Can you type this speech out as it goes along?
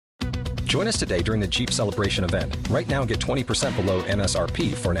Join us today during the Jeep Celebration event. Right now, get 20% below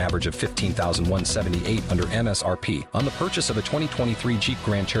MSRP for an average of $15,178 under MSRP on the purchase of a 2023 Jeep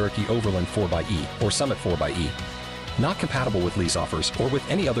Grand Cherokee Overland 4xE or Summit 4xE. Not compatible with lease offers or with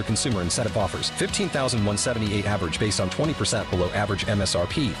any other consumer incentive offers. $15,178 average based on 20% below average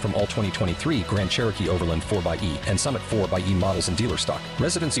MSRP from all 2023 Grand Cherokee Overland 4xE and Summit 4xE models in dealer stock.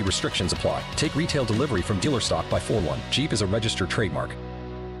 Residency restrictions apply. Take retail delivery from dealer stock by 4/1. Jeep is a registered trademark.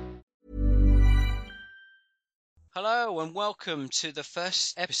 Hello and welcome to the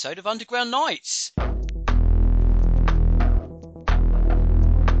first episode of Underground Nights.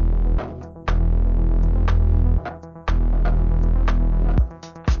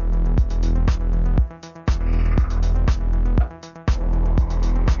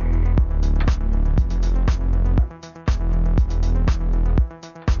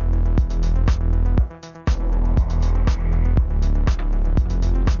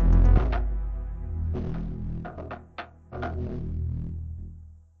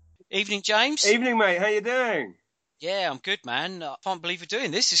 Evening, James. Evening, mate. How you doing? Yeah, I'm good, man. I can't believe we're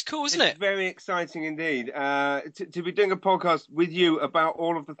doing this. It's cool, isn't it? It's very exciting indeed. To be doing a podcast with you about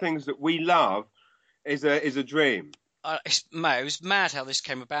all of the things that we love is a dream. Mate, it was mad how this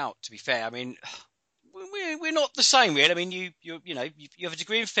came about, to be fair. I mean, we're not the same, really. I mean, you have a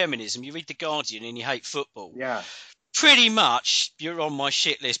degree in feminism, you read The Guardian, and you hate football. Yeah. Pretty much, you're on my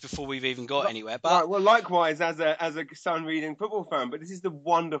shit list before we've even got anywhere. But right, well, likewise, as a sun-reading football fan, but this is the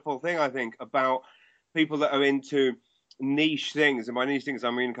wonderful thing, I think, about people that are into niche things, and by niche things,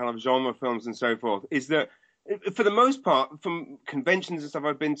 I mean kind of genre films and so forth, is that, for the most part, from conventions and stuff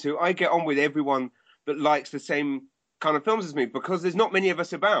I've been to, I get on with everyone that likes the same kind of films as me, because there's not many of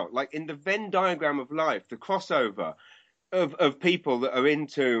us about. Like, in the Venn diagram of life, the crossover of people that are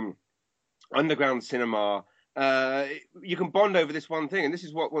into underground cinema, you can bond over this one thing, and this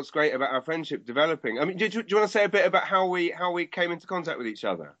is what's great about our friendship developing. I mean, do you want to say a bit about how we came into contact with each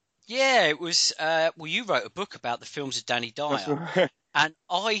other? Yeah, it was. Well, you wrote a book about the films of Danny Dyer, and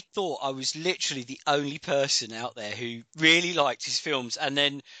I thought I was literally the only person out there who really liked his films, and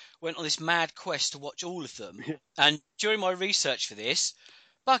then went on this mad quest to watch all of them. And during my research for this,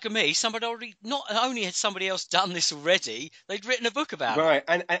 bugger me, somebody already, not only had somebody else done this already, they'd written a book about it. Right,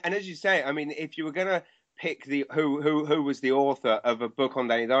 and as you say, I mean, if you were gonna pick who was the author of a book on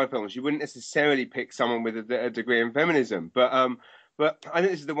Danny Dyer films, you wouldn't necessarily pick someone with a degree in feminism. But I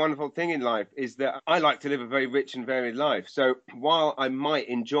think this is the wonderful thing in life, is that I like to live a very rich and varied life. So while I might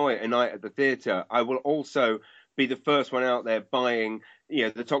enjoy a night at the theatre, I will also be the first one out there buying,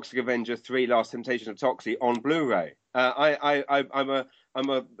 the Toxic Avenger 3: Last Temptation of Toxie on Blu-ray. I'm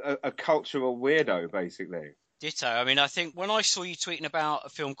a cultural weirdo, basically. Ditto. I mean, I think when I saw you tweeting about a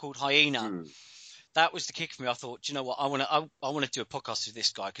film called Hyena, that was the kick for me. I thought, do you know what? I want to do a podcast with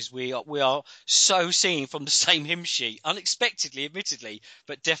this guy, because we are so singing from the same hymn sheet, unexpectedly, admittedly,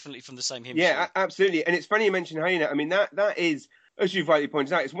 but definitely from the same hymn sheet. Yeah, absolutely. And it's funny you mentioned Hyena. I mean, that is, as you've rightly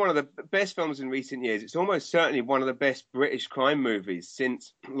pointed out, it's one of the best films in recent years. It's almost certainly one of the best British crime movies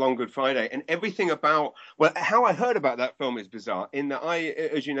since Long Good Friday. And everything about, well, how I heard about that film is bizarre, in that I,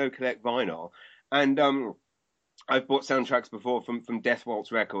 as you know, collect vinyl, and I've bought soundtracks before from Death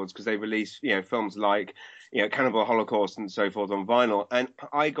Waltz Records, because they release, films like, Cannibal Holocaust and so forth on vinyl. And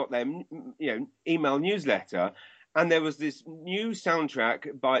I got their, email newsletter, and there was this new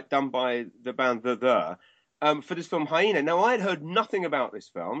soundtrack done by the band The for this film Hyena. Now, I'd heard nothing about this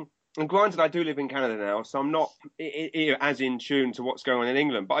film. And granted, I do live in Canada now, so I'm not as in tune to what's going on in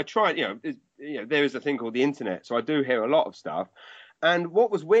England. But I tried, there is a thing called the internet, so I do hear a lot of stuff. And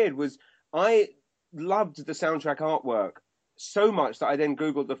what was weird was I loved the soundtrack artwork so much that I then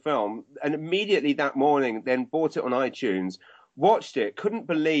Googled the film, and immediately that morning then bought it on iTunes, watched it, couldn't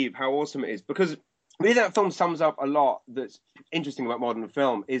believe how awesome it is, because really that film sums up a lot that's interesting about modern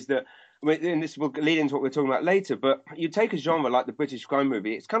film, is that, and this will lead into what we're talking about later, but you take a genre like the British crime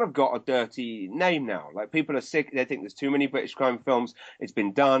movie, it's kind of got a dirty name now. Like, people are sick, they think there's too many British crime films, it's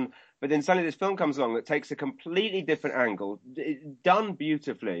been done, but then suddenly this film comes along that takes a completely different angle, done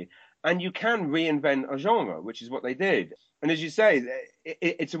beautifully, and you can reinvent a genre, which is what they did. And as you say,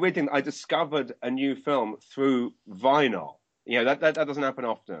 it's a weird thing. I discovered a new film through vinyl. That doesn't happen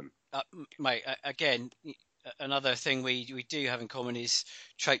often. Mate, again, another thing we do have in common is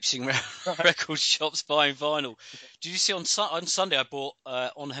traipsing around record shops buying vinyl. Did you see on Sunday I bought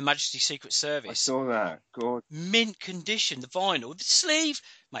on Her Majesty's Secret Service? I saw that. God. Mint condition, the vinyl. The sleeve,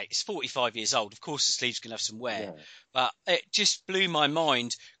 mate, it's 45 years old. Of course the sleeve's going to have some wear. Yeah. But it just blew my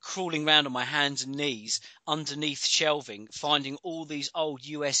mind, crawling around on my hands and knees underneath shelving, finding all these old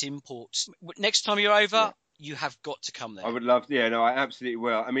US imports. Next time you're over, You have got to come there. I would love to. Yeah, no, I absolutely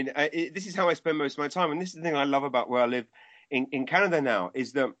will. I mean, this is how I spend most of my time. And this is the thing I love about where I live in Canada now,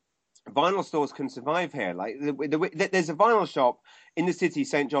 is that vinyl stores can survive here. Like there's a vinyl shop in the city,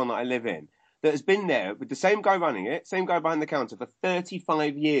 St. John, that I live in, that has been there with the same guy running it, same guy behind the counter for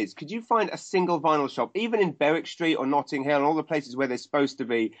 35 years. Could you find a single vinyl shop, even in Berwick Street or Notting Hill and all the places where there's supposed to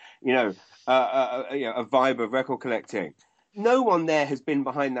be, a vibe of record collecting? No one there has been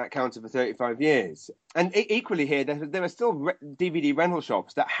behind that counter for 35 years. And equally here, there are still DVD rental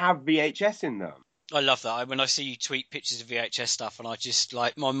shops that have VHS in them. I love that. When I see you tweet pictures of VHS stuff, and I just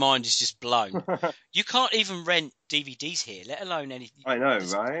my mind is just blown. You can't even rent DVDs here, let alone anything. I know,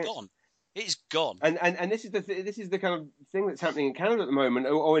 right? It's gone. It's gone. And this is the kind of thing that's happening in Canada at the moment,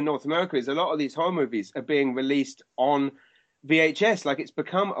 or in North America, is a lot of these horror movies are being released on VHS. Like, it's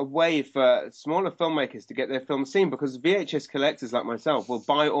become a way for smaller filmmakers to get their films seen, because VHS collectors like myself will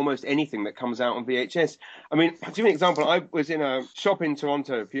buy almost anything that comes out on VHS. I mean, to give you an example, I was in a shop in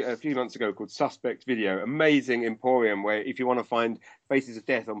Toronto a few months ago called Suspect Video, amazing emporium where if you want to find Faces of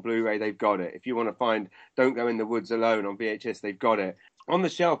Death on Blu-ray, they've got it. If you want to find Don't Go in the Woods Alone on VHS, they've got it. On the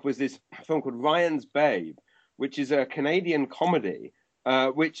shelf was this film called Ryan's Babe, which is a Canadian comedy,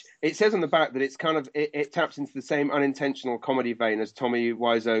 which it says on the back that it's kind of it taps into the same unintentional comedy vein as Tommy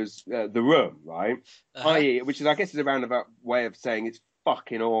Wiseau's The Room, right? I.e., which is, I guess, is a roundabout way of saying it's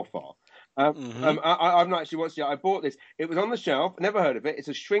fucking awful. I've not actually watched it. I bought this. It was on the shelf. Never heard of it. It's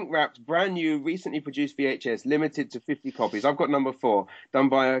a shrink-wrapped, brand new, recently produced VHS, limited to 50 copies. I've got number 4, done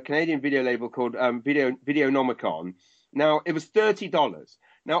by a Canadian video label called Videonomicon. Now, it was $30.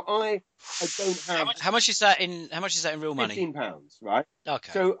 Now, I don't have. How much is that in real money? £15, right?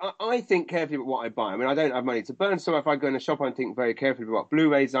 Okay. So I think carefully about what I buy. I mean, I don't have money to burn, so if I go in a shop, I think very carefully about what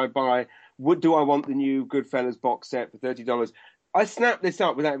Blu-rays I buy. Do I want the new Goodfellas box set for $30? I snapped this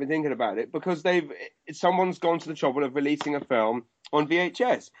up without even thinking about it, because someone's gone to the trouble of releasing a film on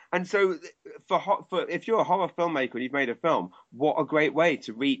VHS. And so, if you're a horror filmmaker and you've made a film, what a great way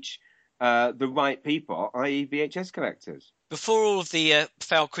to reach the right people, i.e. VHS collectors. Before all of the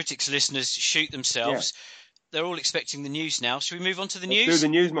Foul Critics listeners shoot themselves, they're all expecting the news now. Should we move on to the news? Let's do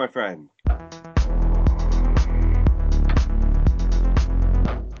the news, my friend.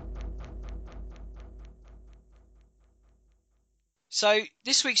 So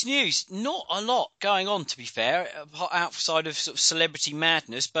this week's news, not a lot going on, to be fair, outside of sort of celebrity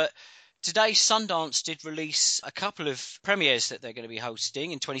madness, but today, Sundance did release a couple of premieres that they're going to be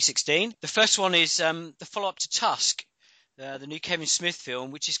hosting in 2016. The first one is the follow-up to Tusk, the new Kevin Smith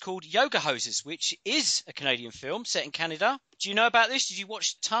film, which is called Yoga Hosers, which is a Canadian film set in Canada. Do you know about this? Did you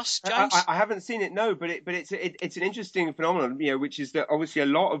watch Tusk, James? I haven't seen it, no, but it's an interesting phenomenon, which is that obviously a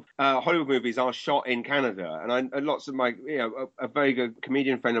lot of Hollywood movies are shot in Canada, and lots of my, a very good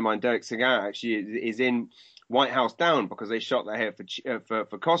comedian friend of mine, Derek Segar, actually is in White House Down because they shot there here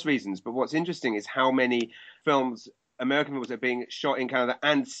for cost reasons. But what's interesting is how many American films are being shot in Canada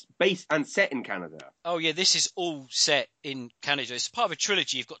and based and set in Canada. Oh yeah, this is all set in Canada. It's part of a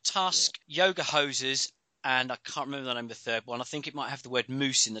trilogy. You've got Tusk, Yoga Hosers, and I can't remember the name of the third one. I think it might have the word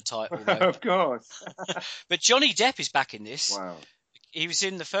moose in the title. Of course. But Johnny Depp is back in this. Wow. He was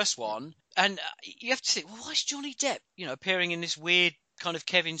in the first one, and you have to think, well, why is Johnny Depp, appearing in this weird kind of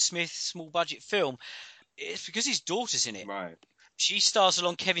Kevin Smith small budget film? It's because his daughter's in it. Right. She stars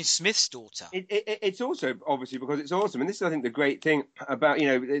along Kevin Smith's daughter. It's also obviously because it's awesome. And this is, I think, the great thing about,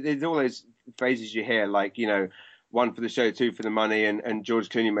 there's all those phrases you hear, like, one for the show, two for the money. And George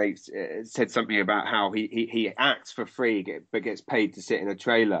Clooney said something about how he acts for free, but gets paid to sit in a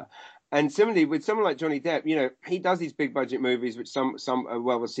trailer. And similarly, with someone like Johnny Depp, he does these big budget movies, which some are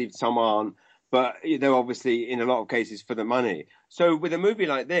well received, some aren't. But they're obviously, in a lot of cases, for the money. So with a movie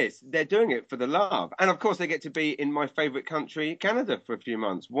like this, they're doing it for the love. And, of course, they get to be in my favourite country, Canada, for a few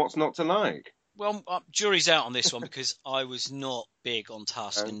months. What's not to like? Well, jury's out on this one because I was not big on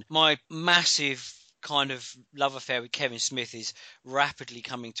Tusk. And my massive kind of love affair with Kevin Smith is rapidly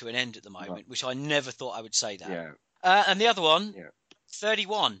coming to an end at the moment, which I never thought I would say that. Yeah. And the other one,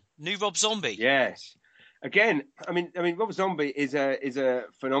 31, new Rob Zombie. Yes. Again, I mean, Rob Zombie is a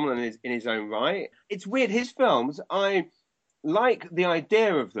phenomenon in his own right. It's weird. His films, I like the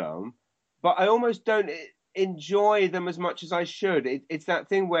idea of them, but I almost don't enjoy them as much as I should. It's that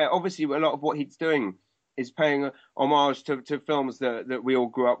thing where obviously a lot of what he's doing is paying homage to films that we all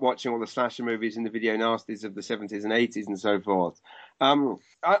grew up watching, all the slasher movies and the video nasties of the 70s and 80s and so forth.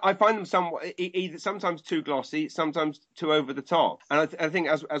 I find them sometimes too glossy, sometimes too over the top. And I think,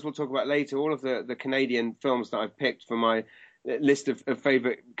 as we'll talk about later, all of the Canadian films that I've picked for my list of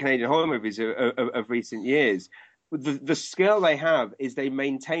favourite Canadian horror movies of recent years, the skill they have is they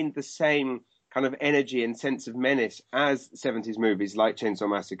maintain the same kind of energy and sense of menace as 70s movies like Chainsaw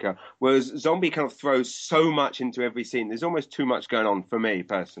Massacre, whereas Zombie kind of throws so much into every scene. There's almost too much going on for me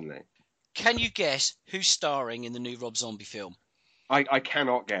personally. Can you guess who's starring in the new Rob Zombie film? I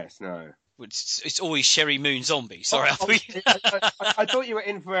cannot guess, no. It's always Sherry Moon Zombie. Sorry, I thought you were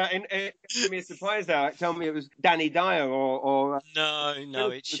in for give me a surprise there. Tell me it was Danny Dyer or no,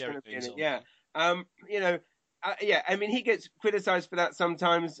 it's Sherry Moon Zombie. Yeah, yeah. I mean, he gets criticised for that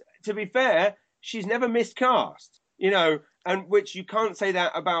sometimes. To be fair, she's never miscast. And which you can't say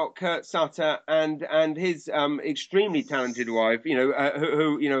that about Kurt Sutter and his extremely talented wife.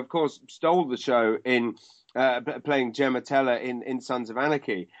 Who of course stole the show in. Playing Gemma Teller in Sons of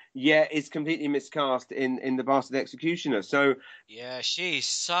Anarchy, yet is completely miscast in The Bastard Executioner. So yeah, she's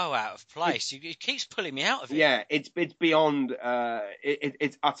so out of place. It keeps pulling me out of it. Yeah, it's beyond.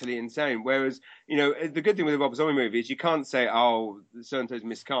 It's utterly insane. Whereas the good thing with the Rob Zombie movie is you can't say, oh, so and so's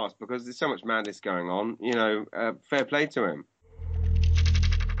miscast, because there's so much madness going on. Fair play to him.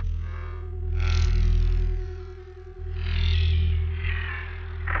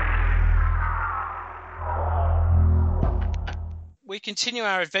 We continue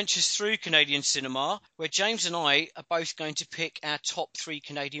our adventures through Canadian cinema, where James and I are both going to pick our top 3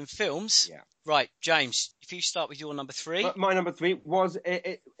 Canadian films. Yeah. Right, James, if you start with your number 3. My number 3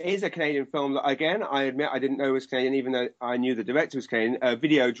 it is a Canadian film that, again, I admit I didn't know was Canadian, even though I knew the director was Canadian,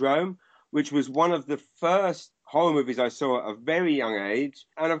 Videodrome, which was one of the first horror movies I saw at a very young age.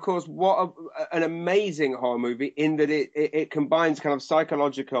 And, of course, what an amazing horror movie in that it combines kind of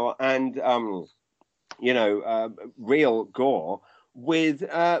psychological and, real gore with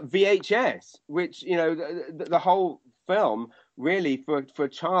VHS, which the whole film really for a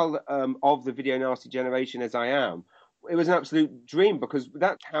child of the video nasty generation as I am, it was an absolute dream, because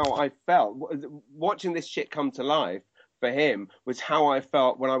that's how I felt watching this shit come to life. For him was how I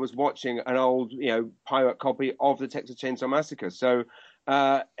felt when I was watching an old pirate copy of the Texas Chainsaw Massacre. So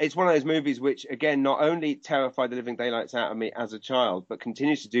it's one of those movies which, again, not only terrified the living daylights out of me as a child, but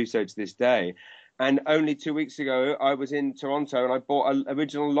continues to do so to this day. And only 2 weeks ago, I was in Toronto and I bought an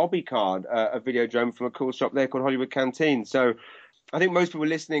original lobby card, a Videodrome, from a cool shop there called Hollywood Canteen. So I think most people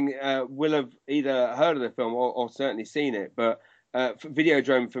listening will have either heard of the film or certainly seen it. But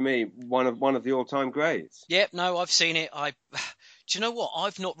Videodrome, for me, one of the all-time greats. Yep, no, I've seen it. Do you know what?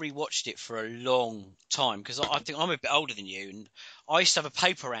 I've not rewatched it for a long time, because I think I'm a bit older than you, and I used to have a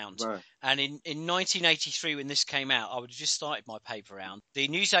paper round. Right. And in 1983, when this came out, I would have just started my paper round. The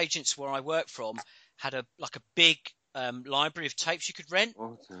newsagents where I worked from had a big library of tapes you could rent.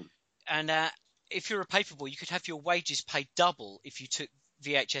 Awesome. And if you're a paperboy, you could have your wages paid double if you took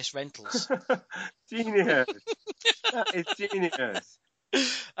VHS rentals. Genius. That is genius.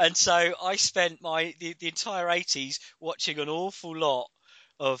 And so I spent the entire 80s watching an awful lot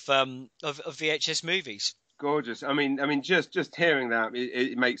of VHS movies. Gorgeous. I mean, just hearing that,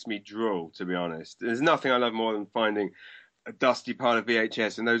 it makes me drool, to be honest. There's nothing I love more than finding a dusty pile of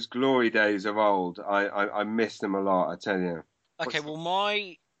VHS, and those glory days of old. I miss them a lot, I tell you. Okay, well,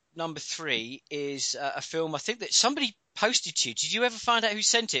 my number 3 is a film I think that somebody posted to you. Did you ever find out who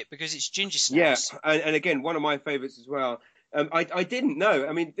sent it? Because it's Ginger Snaps. Yeah, and again, one of my favourites as well. I didn't know.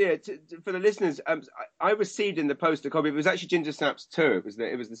 I mean, for the listeners, I received in the post a copy. It was actually Ginger Snaps 2.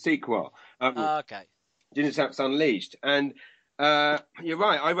 It was the sequel. Okay. Ginger Snaps Unleashed. And you're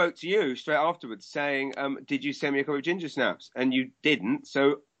right. I wrote to you straight afterwards saying, did you send me a copy of Ginger Snaps? And you didn't.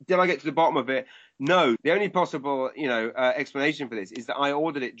 So did I get to the bottom of it? No. The only possible, explanation for this is that I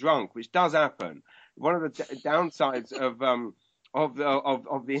ordered it drunk, which does happen. One of the downsides of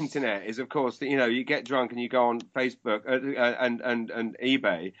the internet is, of course, that you get drunk and you go on Facebook and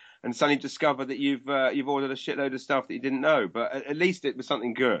eBay and suddenly discover that you've ordered a shitload of stuff that you didn't know. But at least it was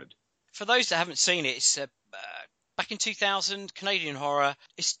something good. For those that haven't seen it, it's back in 2000, Canadian horror.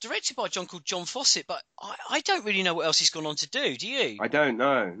 It's directed by a John called John Fawcett, but I don't really know what else he's gone on to do. Do you? I don't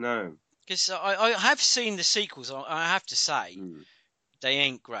know. No. Because I have seen the sequels. I have to say, they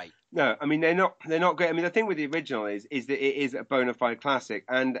ain't great. No, I mean they're not great. I mean the thing with the original is that it is a bona fide classic,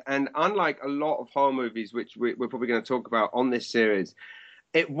 and unlike a lot of horror movies which we're probably going to talk about on this series,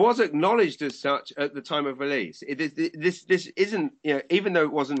 it was acknowledged as such at the time of release. This isn't, even though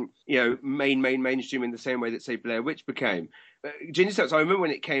it wasn't mainstream in the same way that say Blair Witch became. Ginger Snaps, I remember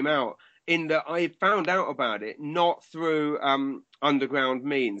when it came out, in that I found out about it not through underground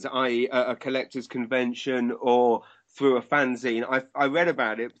means, i.e. a collector's convention or through a fanzine. I read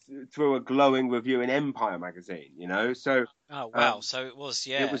about it through a glowing review in Empire magazine, So oh wow, so it was,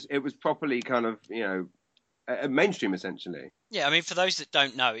 yeah. It was properly kind of mainstream essentially. Yeah, I mean, for those that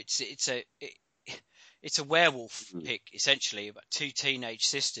don't know, it's a werewolf pick, essentially, about two teenage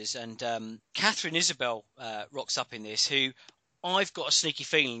sisters. And Catherine Isabel rocks up in this, who I've got a sneaky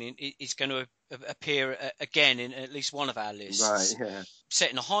feeling is going to appear again in at least one of our lists. Right, yeah.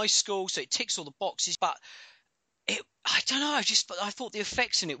 Set in a high school, so it ticks all the boxes, but I don't know. I thought the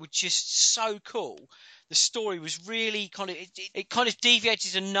effects in it were just so cool. The story was really it kind of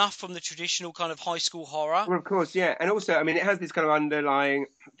deviated enough from the traditional kind of high school horror. Well, of course, yeah, and also, I mean, it has this kind of underlying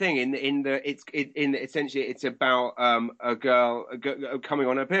thing essentially it's about a girl coming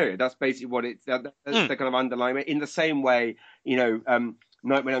on her period. That's basically what that's the kind of underlying. In the same way, Nightmare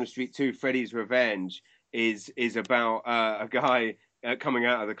on Elm Street 2: Freddy's Revenge is about a guy coming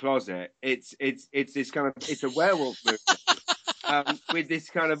out of the closet. It's this kind of, it's a werewolf movie. With this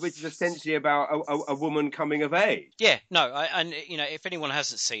kind of, which is essentially about a woman coming of age. Yeah, no, and if anyone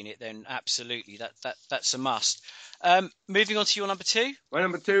hasn't seen it, then absolutely that's a must. Moving on to your number two. My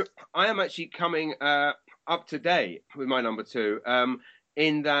number two, I am actually coming up to date with my number two.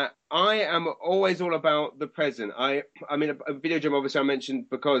 In that I am always all about the present. I mean, a Videodrome, obviously I mentioned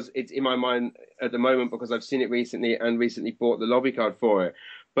because it's in my mind at the moment because I've seen it recently and recently bought the lobby card for it.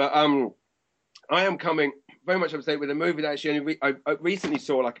 But I am coming very much up to date with a movie that actually I recently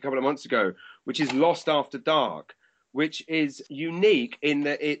saw like a couple of months ago, which is Lost After Dark, which is unique in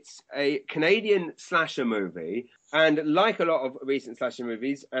that it's a Canadian slasher movie. And like a lot of recent slasher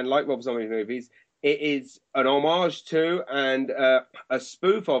movies and like Rob Zombie movies, it is an homage to and a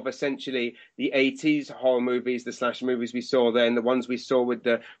spoof of essentially the 80s horror movies, the slasher movies we saw then, the ones we saw with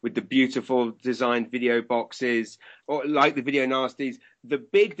the beautiful designed video boxes, or like the Video Nasties. The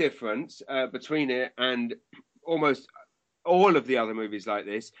big difference between it and almost all of the other movies like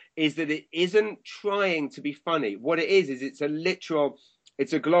this is that it isn't trying to be funny. What it is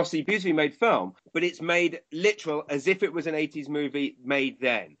it's a glossy, beautifully made film, but it's made literal as if it was an 80s movie made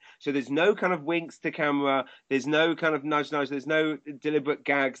then. So there's no kind of winks to camera. There's no kind of nudge. There's no deliberate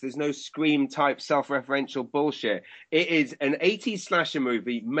gags. There's no Scream type self-referential bullshit. It is an 80s slasher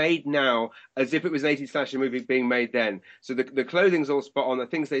movie made now as if it was an 80s slasher movie being made then. So the clothing's all spot on. The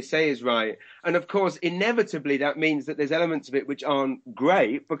things they say is right. And of course, inevitably, that means that there's elements of it which aren't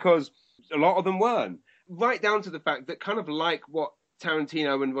great because a lot of them weren't. Right down to the fact that kind of like what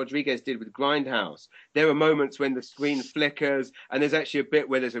Tarantino and Rodriguez did with Grindhouse, there are moments when the screen flickers and there's actually a bit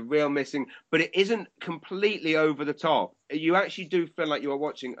where there's a reel missing, but it isn't completely over the top. You actually do feel like you are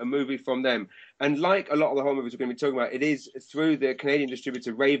watching a movie from them. And like a lot of the horror movies we're going to be talking about, it is through the Canadian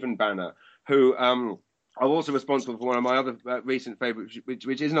distributor Raven Banner, who are also responsible for one of my other recent favorites,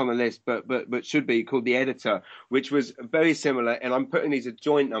 which isn't on the list, but should be, called The Editor, which was very similar. And I'm putting these as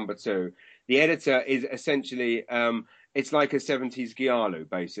joint number two. The Editor is essentially it's like a 70s Giallo,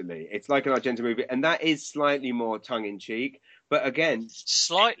 basically. It's like an Argento movie, and that is slightly more tongue-in-cheek. But again...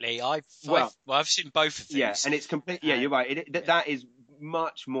 Slightly. I've seen both of these. Yeah, and it's completely... Yeah, you're right. That is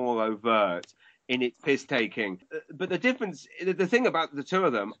much more overt in its piss-taking. But the difference... The thing about the two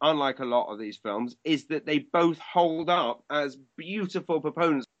of them, unlike a lot of these films, is that they both hold up as beautiful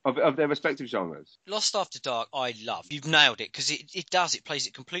proponents of their respective genres. Lost After Dark, I love. You've nailed it, because it plays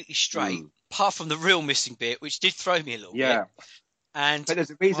it completely straight, apart from the real missing bit, which did throw me a little bit. But there's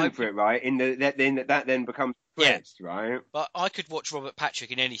a reason for it, right? That then becomes twist, right? But I could watch Robert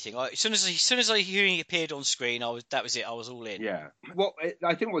Patrick in anything. As soon as I hear he appeared on screen, that was it. I was all in. Yeah.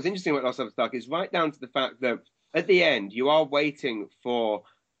 I think what's interesting about Lost After Dark is right down to the fact that at the end you are waiting for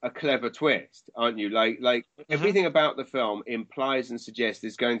a clever twist, aren't you? Like everything about the film implies and suggests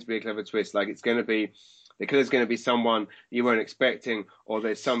there's going to be a clever twist. Like it's going to be, the killer's going to be someone you weren't expecting, or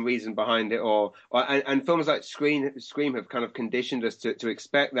there's some reason behind it, and films like Scream have kind of conditioned us to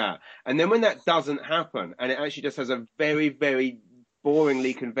expect that. And then when that doesn't happen, and it actually just has a very, very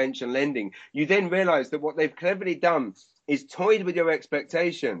boringly conventional ending, you then realise that what they've cleverly done is toyed with your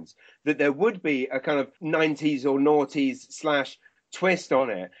expectations, that there would be a kind of 90s or noughties / twist on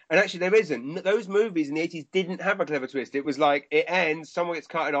it, and actually there isn't. Those movies in the 80s didn't have a clever twist. It was like it ends, someone gets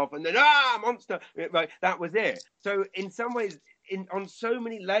cut off, and then monster, right? That was it. So in some ways, on so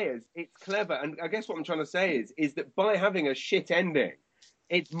many layers, it's clever. And I guess what I'm trying to say is that by having a shit ending,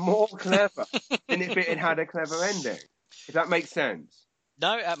 it's more clever than if it had had a clever ending. If that makes sense.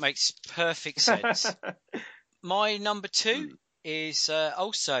 No, that makes perfect sense. My number two is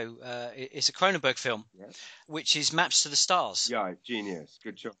also it's a Cronenberg film, which is Maps to the Stars. Yeah, genius,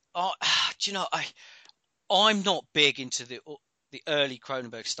 good job. Do you know, I'm not big into the early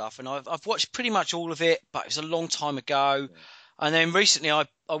Cronenberg stuff, and I've watched pretty much all of it, but it was a long time ago. Yeah. And then recently I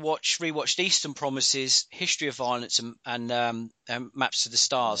rewatched Eastern Promises, History of Violence, and Maps to the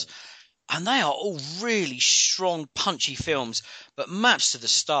Stars. and they are all really strong, punchy films. But Maps to the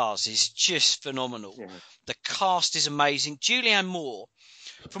Stars is just phenomenal. Yeah. The cast is amazing. Julianne Moore,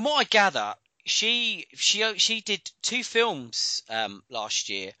 from what I gather, she did 2 films last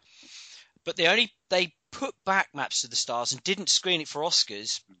year, but they put back Maps to the Stars and didn't screen it for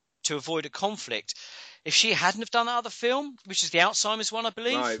Oscars to avoid a conflict. If she hadn't have done that other film, which is the Alzheimer's one, I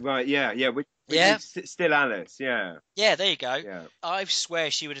believe. Right, yeah, which Yeah. is Still Alice, yeah. Yeah, there you go. Yeah. I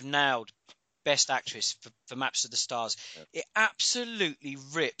swear she would have nailed Best Actress for Maps to the Stars. Yeah. It absolutely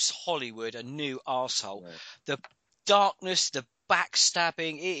rips Hollywood a new arsehole. Yeah. The darkness, the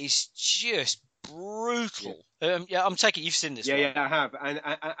backstabbing, it is just brutal. Yeah, I'm taking you've seen this one. Yeah, I have, and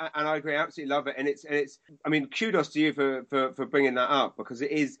I agree, I absolutely love it, and it's. I mean, kudos to you for bringing that up, because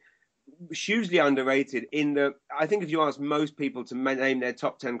it is hugely underrated. I think if you ask most people to name their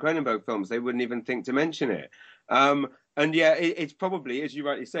top 10 Cronenberg films, they wouldn't even think to mention it. And yeah, it's probably, as you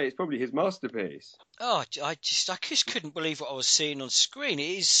rightly say, it's probably his masterpiece. Oh, I just couldn't believe what I was seeing on screen.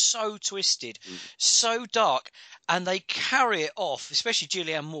 It is so twisted, so dark, and they carry it off, especially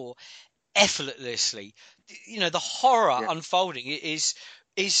Julianne Moore, effortlessly. You know, the horror unfolding is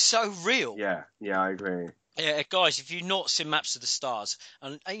so real. Yeah, I agree. Yeah, guys, if you've not seen Maps to the Stars,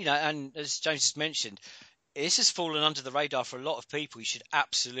 and you know, and as James has mentioned, this has fallen under the radar for a lot of people. You should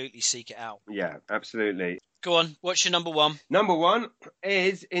absolutely seek it out. Yeah, absolutely. Go on, what's your number one? Number one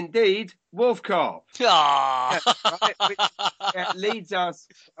is indeed Wolf Cop. Ah, Which leads us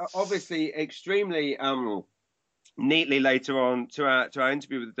obviously extremely neatly later on to our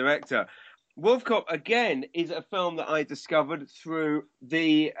interview with the director. Wolf Cop, again, is a film that I discovered through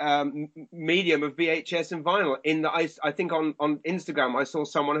the medium of VHS and vinyl. I think on Instagram, I saw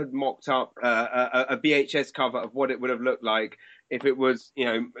someone had mocked up a VHS cover of what it would have looked like if it was,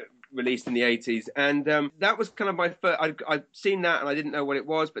 released in the 80s. And that was kind of my first. I'd seen that and I didn't know what it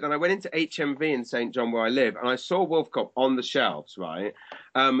was. But then I went into HMV in St. John, where I live, and I saw Wolf Cop on the shelves, right?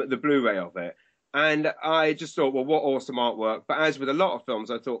 The Blu-ray of it. And I just thought, well, what awesome artwork. But as with a lot of films,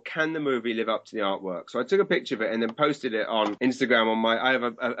 I thought, can the movie live up to the artwork? So I took a picture of it and then posted it on Instagram. I have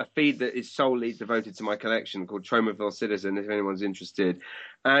a feed that is solely devoted to my collection called Tromaville Citizen, if anyone's interested.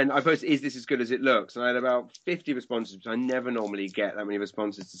 And I posted, is this as good as it looks? And I had about 50 responses, which I never normally get that many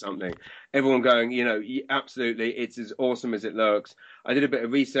responses to something. Everyone going, absolutely, it's as awesome as it looks. I did a bit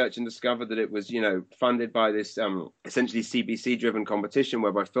of research and discovered that it was, funded by this essentially CBC-driven competition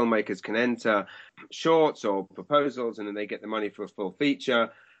whereby filmmakers can enter shorts or proposals and then they get the money for a full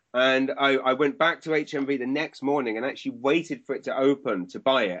feature. And I went back to HMV the next morning and actually waited for it to open to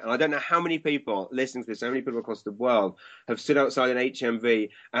buy it. And I don't know how many people listening to this, how many people across the world have stood outside an HMV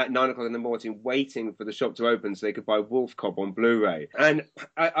at 9 o'clock in the morning waiting for the shop to open so they could buy Wolf Cop on Blu-ray. And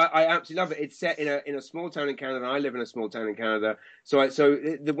I absolutely love it. It's set in a small town in Canada. I live in a small town in Canada. So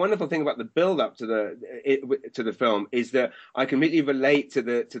the wonderful thing about the build-up to the film is that I can really relate to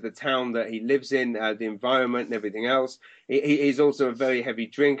the town that he lives in, the environment and everything else. He's also a very heavy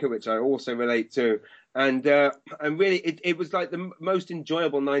drinker, which I also relate to. And really, it was like the most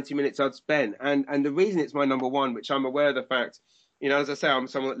enjoyable 90 minutes I'd spent. And the reason it's my number one, which I'm aware of the fact, as I say, I'm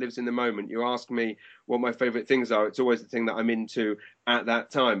someone that lives in the moment. You ask me what my favorite things are. It's always the thing that I'm into at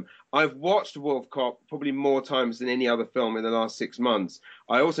that time. I've watched Wolf Cop probably more times than any other film in the last 6 months.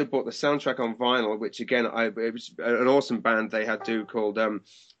 I also bought the soundtrack on vinyl, which again, it was an awesome band they had called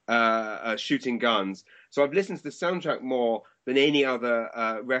Shooting Guns. So I've listened to the soundtrack more than any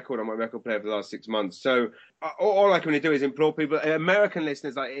other record on my record player for the last 6 months. So all I can really do is implore people, American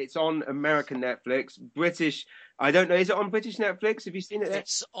listeners, like it's on American Netflix, British. I don't know. Is it on British Netflix? Have you seen it there?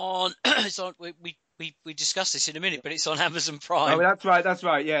 It's on. It's on. We discuss this in a minute, but it's on Amazon Prime. Oh, that's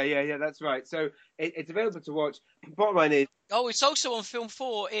right. Yeah, that's right. So it's available to watch. Bottom line is. Oh, it's also on Film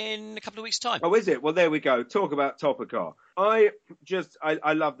 4 in a couple of weeks' time. Oh, is it? Well, there we go. Talk about Topical. I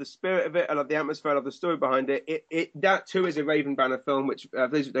love the spirit of it. I love the atmosphere. I love the story behind it. That too is a Raven Banner film, which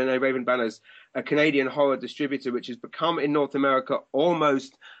those who don't know, Raven Banner's a Canadian horror distributor, which has become in North America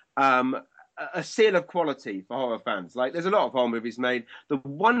almost a seal of quality for horror fans. Like, there's a lot of horror movies made. The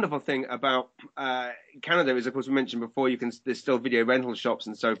wonderful thing about Canada is, of course, we mentioned before, there's still video rental shops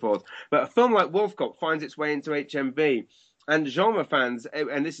and so forth. But a film like Wolf Cop finds its way into HMV. And genre fans,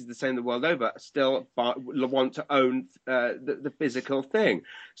 and this is the same the world over, still want to own the physical thing.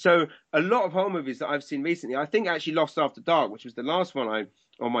 So a lot of horror movies that I've seen recently, I think actually Lost After Dark, which was the last one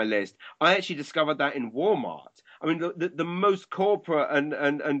on my list, I actually discovered that in Walmart. I mean, the most corporate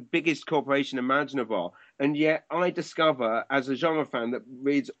and biggest corporation imaginable. And yet I discover, as a genre fan that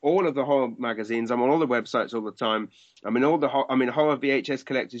reads all of the horror magazines, I'm on all the websites all the time, Horror VHS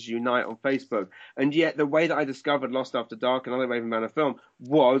Collectors Unite on Facebook. And yet the way that I discovered Lost After Dark, another Raven Banner film,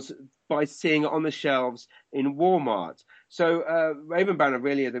 was by seeing it on the shelves in Walmart. So Raven Banner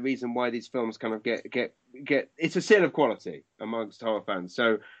really are the reason why these films kind of get. It's a seal of quality amongst horror fans.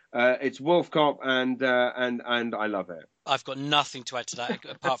 So it's Wolf Cop, and I love it. I've got nothing to add to that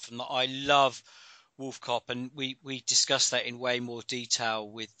apart from that I love Wolf Cop, and we discussed that in way more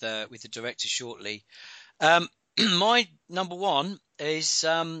detail with the director shortly. My number one is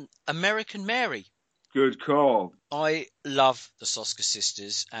American Mary. Good call. I love the Soska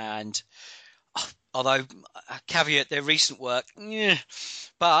sisters, and although caveat their recent work,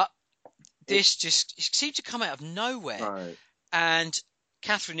 but this just seemed to come out of nowhere. Right. And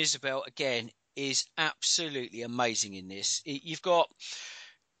Catherine Isabel again is absolutely amazing in this. You've got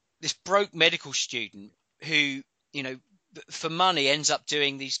this broke medical student who, for money ends up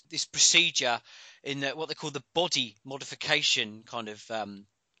doing this procedure in what they call the body modification kind of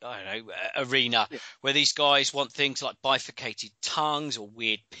arena, where these guys want things like bifurcated tongues or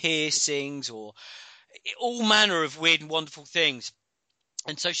weird piercings or all manner of weird and wonderful things.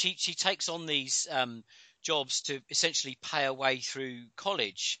 And so she takes on these jobs to essentially pay her way through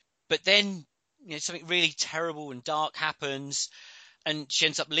college. But then something really terrible and dark happens, and she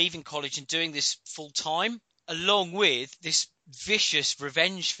ends up leaving college and doing this full time, along with this vicious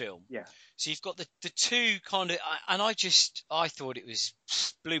revenge film. Yeah. So you've got the two kind of, and I thought it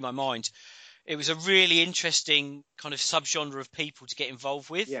blew my mind. It was a really interesting kind of subgenre of people to get involved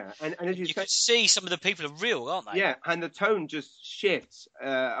with. Yeah, and as you could see some of the people are real, aren't they? Yeah, and the tone just shifts.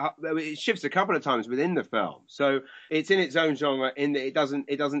 It shifts a couple of times within the film, so it's in its own genre. In that it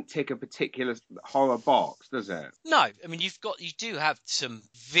doesn't tick a particular horror box, does it? No, I mean you do have some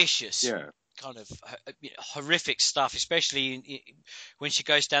vicious. Yeah. Kind of horrific stuff, especially when she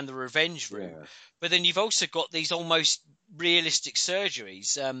goes down the revenge route. Yeah. But then you've also got these almost realistic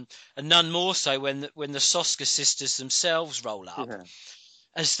surgeries, and none more so when the Soska sisters themselves roll up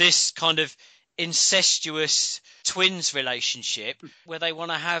as this kind of incestuous twins relationship where they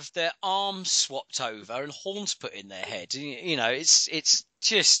want to have their arms swapped over and horns put in their head. It's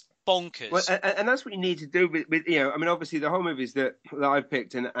just bonkers. Well, and that's what you need to do with I mean, obviously the horror movies that I've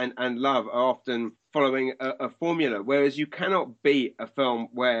picked and love are often following a formula, whereas you cannot beat a film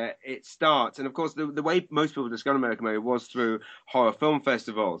where it starts. And of course, the way most people discover American Mary was through horror film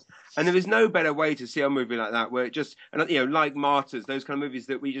festivals, and there is no better way to see a movie like that, where it just, like Martyrs, those kind of movies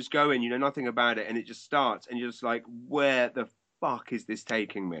that we just go in, you know nothing about it, and it just starts, and you're just like, where the fuck is this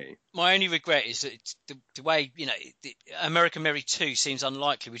taking me? My only regret is that the way, American Mary 2 seems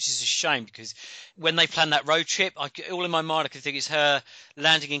unlikely, which is a shame, because when they planned that road trip, all in my mind I could think it's her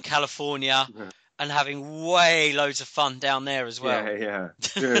landing in California and having way loads of fun down there as well. Yeah.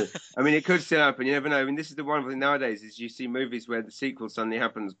 True. I mean, it could still happen. You never know. I mean, this is the wonderful thing nowadays is you see movies where the sequel suddenly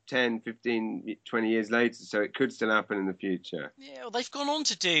happens 10, 15, 20 years later, so it could still happen in the future. Yeah, well, they've gone on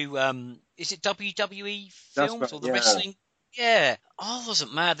to do, is it WWE films or the wrestling? Yeah. I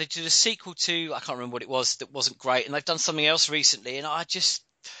wasn't mad. They did a sequel to, I can't remember what it was, that wasn't great. And they've done something else recently. And I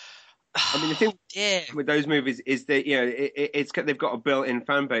mean, the thing with those movies is that, they've got a built-in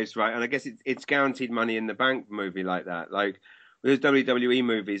fan base, right? And I guess it's guaranteed money in the bank movie like that. Like with those WWE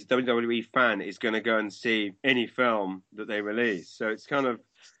movies, the WWE fan is going to go and see any film that they release. So it's kind of,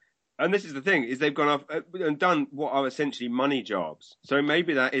 and this is the thing, is they've gone off and done what are essentially money jobs. So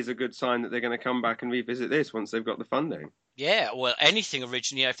maybe that is a good sign that they're going to come back and revisit this once they've got the funding. Yeah, well, anything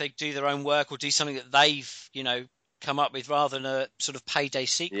originally, if they do their own work or do something that they've, come up with rather than a sort of payday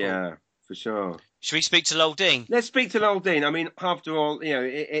sequel. Yeah, for sure. Should we speak to Lowell Dean? Let's speak to Lowell Dean. I mean, after all, it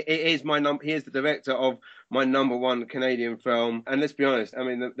is he is the director of my number one Canadian film, and let's be honest. I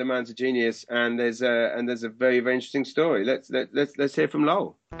mean, the man's a genius, and there's a very, very interesting story. Let's hear from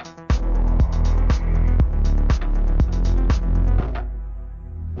Lowell.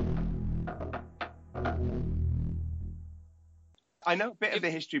 I know a bit of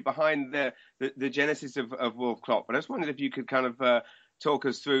the history behind the genesis of Wolf Cop, but I just wondered if you could kind of talk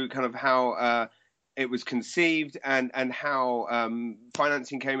us through kind of how it was conceived and how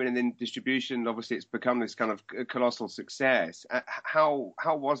financing came in and then distribution. Obviously, it's become this kind of colossal success. How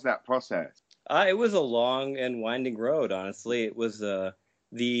was that process? It was a long and winding road, honestly. It was the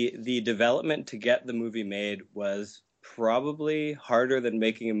development to get the movie made was probably harder than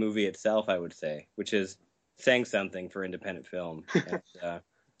making a movie itself, I would say, which is saying something for independent film. And,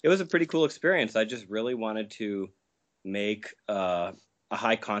 it was a pretty cool experience. I just really wanted to make a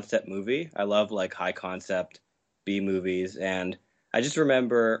high concept movie. I love like high concept B movies, and I just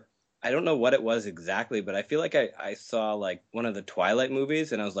remember, I don't know what it was exactly, but I feel like I saw like one of the Twilight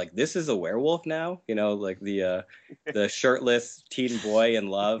movies, and I was like, this is a werewolf now, like the shirtless teen boy in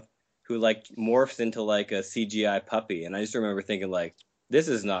love who like morphs into like a CGI puppy, and I just remember thinking like, this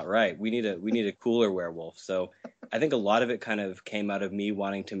is not right. We need a cooler werewolf. So I think a lot of it kind of came out of me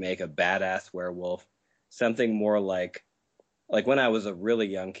wanting to make a badass werewolf, something more like when I was a really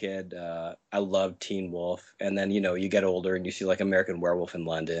young kid, I loved Teen Wolf, and then you get older and you see like American Werewolf in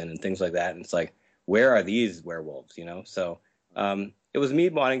London and things like that, and it's like, where are these werewolves? So it was me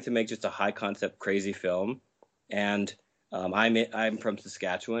wanting to make just a high concept, crazy film, and I'm from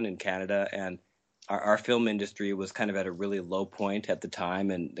Saskatchewan in Canada, and our film industry was kind of at a really low point at the time,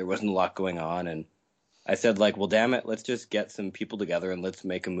 and there wasn't a lot going on, and I said like, well, damn it, let's just get some people together and let's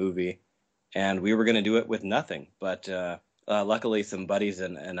make a movie, and we were going to do it with nothing, but luckily, some buddies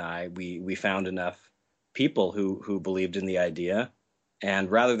and I, we found enough people who believed in the idea, and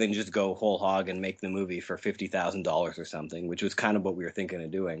rather than just go whole hog and make the movie for $50,000 or something, which was kind of what we were thinking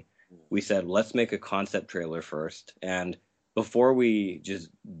of doing, we said, let's make a concept trailer first, and before we just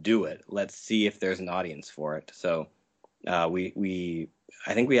do it, let's see if there's an audience for it. So I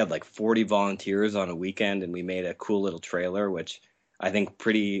think we had like 40 volunteers on a weekend, and we made a cool little trailer, which I think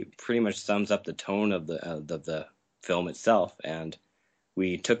pretty much sums up the tone of the film itself. And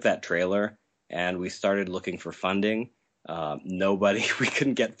we took that trailer and we started looking for funding. We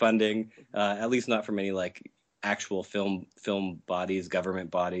couldn't get funding, at least not from any like actual film bodies,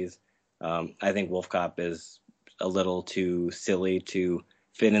 government bodies. I think Wolf Cop is a little too silly to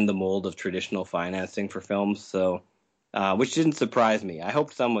fit in the mold of traditional financing for films. So, which didn't surprise me. I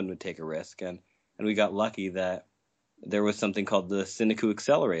hoped someone would take a risk, and we got lucky that there was something called the Cineku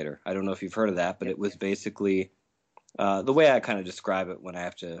Accelerator. I don't know if you've heard of that, but it was basically the way I kind of describe it when I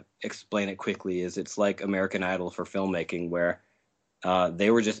have to explain it quickly is it's like American Idol for filmmaking, where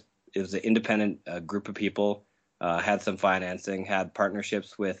it was an independent group of people, had some financing, had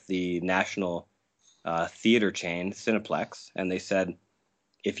partnerships with the national theater chain, Cineplex, and they said,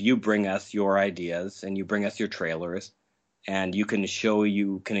 if you bring us your ideas and you bring us your trailers and you can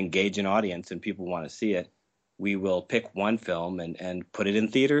engage an audience and people want to see it, we will pick one film and put it in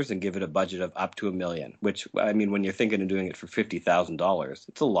theaters and give it a budget of up to $1 million, which, I mean, when you're thinking of doing it for $50,000,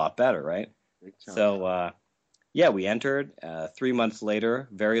 it's a lot better, right? So, we entered. 3 months later,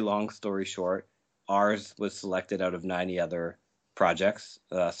 very long story short, ours was selected out of 90 other projects,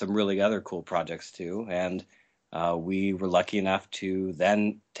 some really other cool projects too, and we were lucky enough to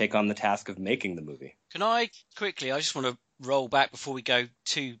then take on the task of making the movie. Can I just want to roll back before we go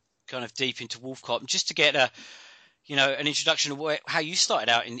too kind of deep into Wolf Cop, just to get an introduction of how you started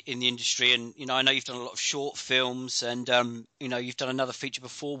out in the industry. And I know you've done a lot of short films, and you've done another feature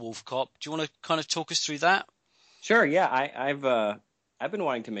before Wolf Cop. Do you want to kind of talk us through that? Sure. Yeah, I've been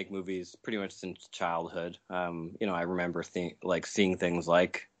wanting to make movies pretty much since childhood. I remember seeing things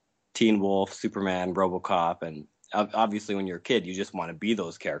like Teen Wolf, Superman, RoboCop, and obviously when you're a kid, you just want to be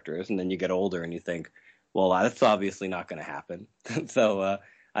those characters, and then you get older and you think, well, that's obviously not going to happen. So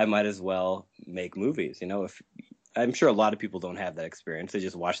I might as well make movies. If I'm sure a lot of people don't have that experience, they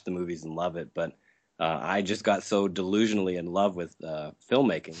just watch the movies and love it. But I just got so delusionally in love with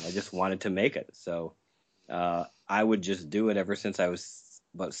filmmaking, I just wanted to make it. So I would just do it ever since I was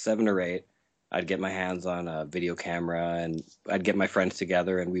about 7 or 8. I'd get my hands on a video camera and I'd get my friends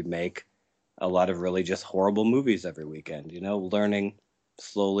together and we'd make a lot of really just horrible movies every weekend, learning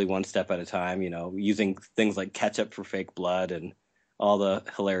slowly one step at a time, using things like ketchup for fake blood and all the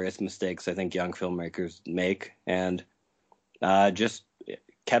hilarious mistakes I think young filmmakers make, and just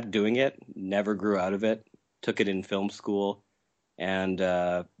kept doing it, never grew out of it, took it in film school, and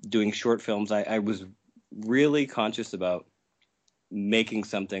doing short films. I was really conscious about making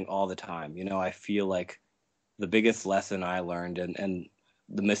something all the time. I feel like the biggest lesson I learned and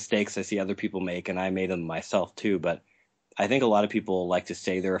the mistakes I see other people make, and I made them myself too, but I think a lot of people like to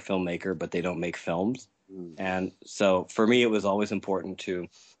say they're a filmmaker, but they don't make films. And so for me, it was always important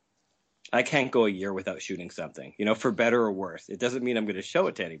I can't go a year without shooting something, for better or worse. It doesn't mean I'm going to show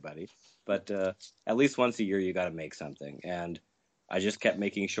it to anybody, but at least once a year, you got to make something. And I just kept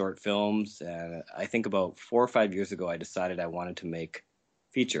making short films. And I think about 4 or 5 years ago, I decided I wanted to make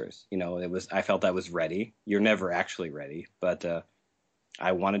features. I felt I was ready. You're never actually ready, but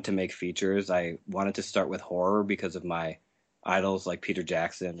I wanted to make features. I wanted to start with horror because of my idols like Peter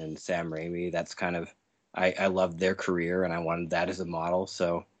Jackson and Sam Raimi. That's kind of, I loved their career and I wanted that as a model.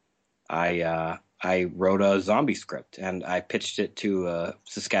 So I wrote a zombie script and I pitched it to a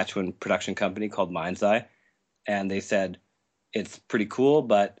Saskatchewan production company called Mind's Eye. And they said, it's pretty cool,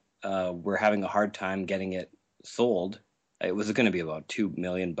 but we're having a hard time getting it sold. It was going to be about $2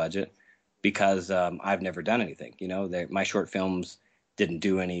 million budget because I've never done anything. My short films didn't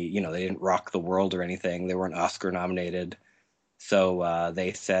do any, they didn't rock the world or anything. They weren't Oscar nominated. So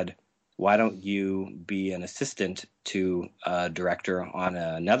they said, why don't you be an assistant to a director on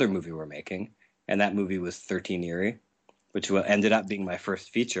another movie we're making? And that movie was 13 Eerie, which ended up being my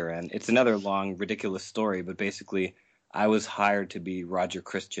first feature. And it's another long, ridiculous story, but basically I was hired to be Roger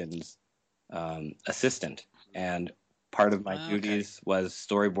Christian's assistant. And part of my duties was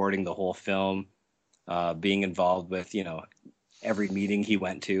storyboarding the whole film, being involved with, every meeting he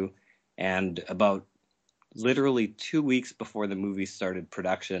went to. And about literally 2 weeks before the movie started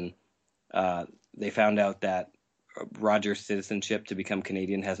production, they found out that Roger's citizenship to become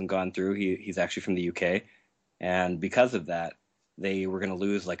Canadian hasn't gone through. He's actually from the UK. And because of that, they were going to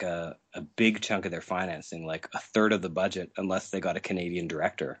lose like a big chunk of their financing, like a third of the budget, unless they got a Canadian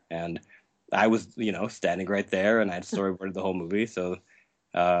director. And I was, standing right there, and I'd storyboarded the whole movie. So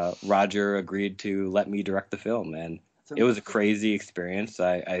Roger agreed to let me direct the film. And it was a crazy experience.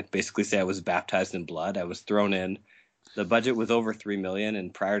 I basically say I was baptized in blood. I was thrown in. The budget was over $3 million,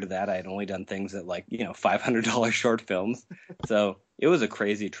 and prior to that, I had only done things at $500 short films. So it was a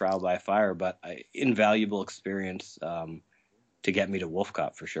crazy trial by fire, but invaluable experience to get me to Wolf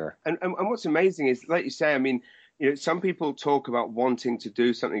Cop for sure. And what's amazing is, like you say, I mean, some people talk about wanting to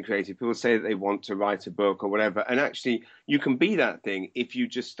do something creative. People say that they want to write a book or whatever, and actually, you can be that thing if you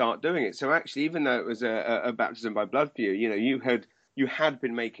just start doing it. So actually, even though it was a baptism by blood for you, you had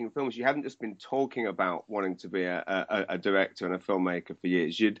been making films. You hadn't just been talking about wanting to be a director and a filmmaker for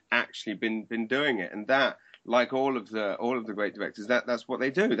years. You'd actually been doing it, and that, like all of the great directors, that's what they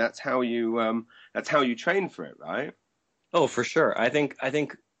do. That's how you train for it, right? Oh, for sure. I think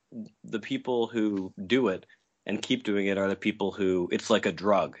the people who do it and keep doing it are the people who, it's like a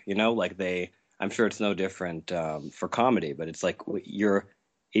drug, I'm sure it's no different for comedy, but it's like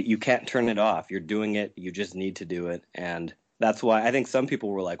you can't turn it off. You're doing it. You just need to do it. And that's why I think some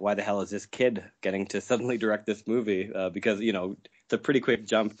people were like, why the hell is this kid getting to suddenly direct this movie? Because, it's a pretty quick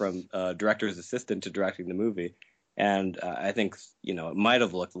jump from director's assistant to directing the movie. And I think, it might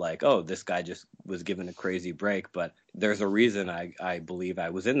have looked like, oh, this guy just was given a crazy break. But there's a reason I believe I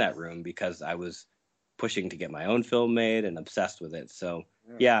was in that room, because I was pushing to get my own film made and obsessed with it. So,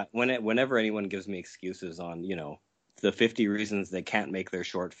 yeah, whenever anyone gives me excuses on, the 50 reasons they can't make their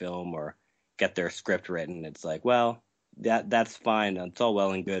short film or get their script written, it's like, well, that's fine. It's all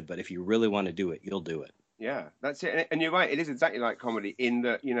well and good. But if you really want to do it, you'll do it. Yeah, that's it. And you're right. It is exactly like comedy in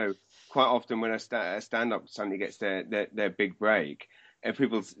that, quite often when a stand-up suddenly gets their big break, and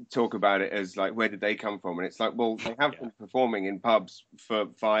people talk about it as like, where did they come from? And it's like, well, they have been performing in pubs for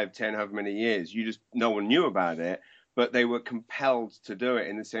 5, 10, however many years. No one knew about it, but they were compelled to do it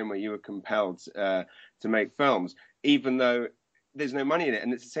in the same way you were compelled to make films, even though there's no money in it.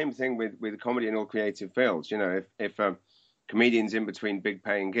 And it's the same thing with comedy in all creative fields. If comedians in between big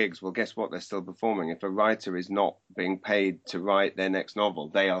paying gigs, well, guess what? They're still performing. If a writer is not being paid to write their next novel,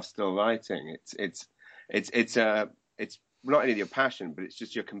 they are still writing. It's not only your passion, but it's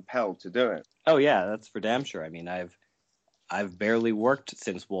just you're compelled to do it. Oh yeah, that's for damn sure. I mean, I've barely worked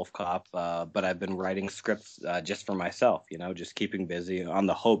since Wolf Cop, but I've been writing scripts just for myself. Just keeping busy on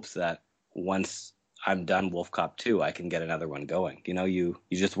the hopes that once I'm done Wolf Cop 2, I can get another one going. You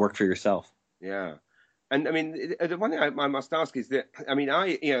just work for yourself. Yeah. And I mean, the one thing I must ask is that, I mean,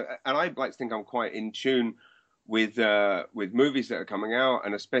 and I like to think I'm quite in tune with movies that are coming out,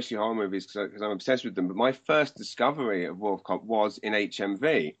 and especially horror movies, because I'm obsessed with them. But my first discovery of Wolf Cop was in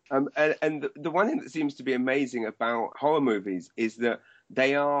HMV. And the one thing that seems to be amazing about horror movies is that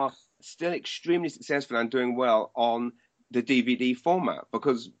they are still extremely successful and doing well on the DVD format,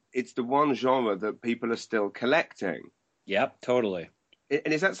 because it's the one genre that people are still collecting. Yep, totally.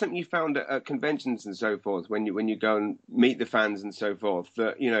 And is that something you found at conventions and so forth, when you go and meet the fans and so forth?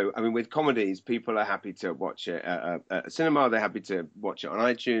 That, I mean, with comedies, people are happy to watch it at a cinema, they're happy to watch it on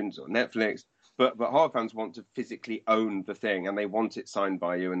iTunes or Netflix, but horror fans want to physically own the thing, and they want it signed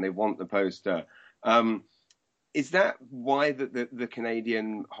by you, and they want the poster. Is that why the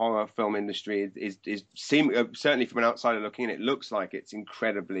Canadian horror film industry is certainly from an outsider looking in, it looks like it's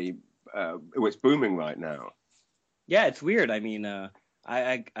incredibly it's booming right now? Yeah, it's weird. I mean,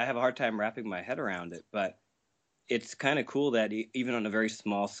 I have a hard time wrapping my head around it, but it's kind of cool that even on a very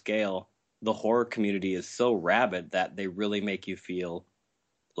small scale, the horror community is so rabid that they really make you feel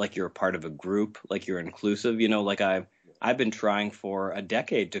like you're a part of a group, like you're inclusive. Like I've been trying for a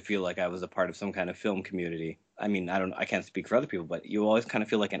decade to feel like I was a part of some kind of film community. I mean, I can't speak for other people, but you always kind of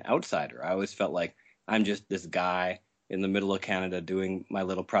feel like an outsider. I always felt like I'm just this guy in the middle of Canada doing my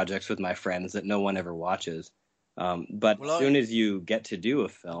little projects with my friends that no one ever watches. But as soon as you get to do a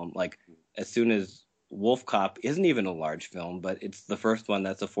film, like as soon as Wolf Cop isn't even a large film, but it's the first one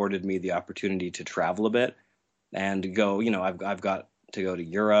that's afforded me the opportunity to travel a bit and go, I've got to go to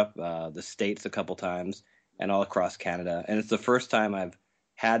Europe, the States a couple times, and all across Canada. And it's the first time I've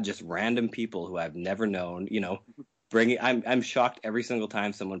had just random people who I've never known, bringing. I'm shocked every single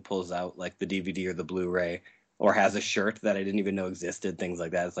time someone pulls out like the DVD or the Blu-ray or has a shirt that I didn't even know existed, things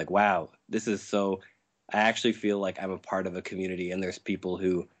like that. It's like, wow, this is so. I actually feel like I'm a part of a community, and there's people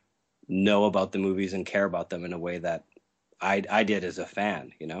who know about the movies and care about them in a way that I did as a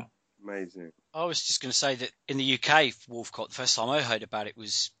fan, Amazing. I was just going to say that in the UK, Wolf Cop, the first time I heard about it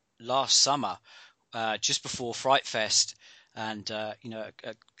was last summer, just before Fright Fest. And, a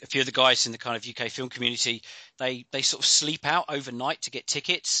few of the guys in the kind of UK film community, they sort of sleep out overnight to get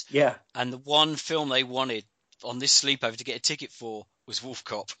tickets. Yeah. And the one film they wanted on this sleepover to get a ticket for was Wolf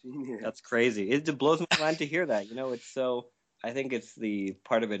Cop. Yeah. That's crazy. It blows my mind to hear that. It's so, I think it's the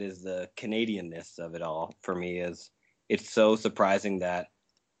part of it is the Canadianness of it all for me is it's so surprising that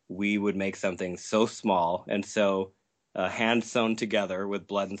we would make something so small and so hand sewn together with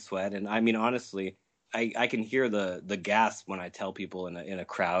blood and sweat. And I mean, honestly, I can hear the gasp when I tell people in a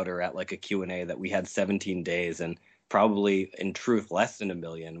crowd or at like a Q&A that we had 17 days and probably in truth less than 1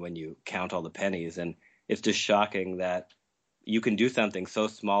 million when you count all the pennies. And it's just shocking that you can do something so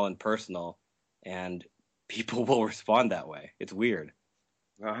small and personal and people will respond that way. It's weird.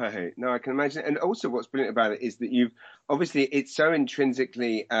 Right. No, I can imagine. And also what's brilliant about it is that it's so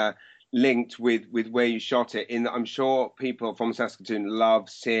intrinsically linked with where you shot it, in that I'm sure people from Saskatoon love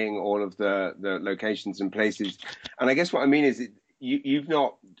seeing all of the locations and places. And I guess what I mean is you've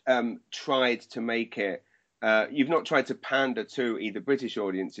not tried to make it, you've not tried to pander to either British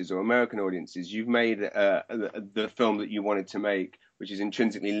audiences or American audiences. You've made the film that you wanted to make, which is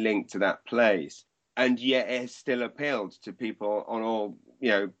intrinsically linked to that place. And yet it still appealed to people on all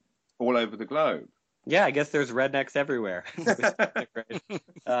over the globe. Yeah, I guess there's rednecks everywhere.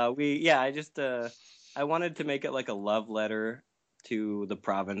 I wanted to make it like a love letter to the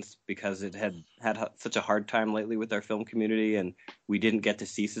province because it had such a hard time lately with our film community, and we didn't get to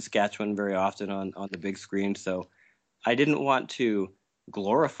see Saskatchewan very often on the big screen. So I didn't want to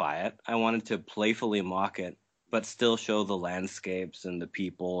glorify it. I wanted to playfully mock it, but still show the landscapes and the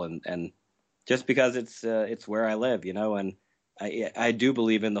people and just because it's where I live, and I do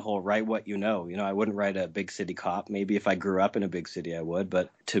believe in the whole write what you know. I wouldn't write a big city cop. Maybe if I grew up in a big city, I would.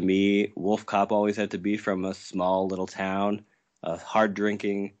 But to me, Wolf Cop always had to be from a small little town, a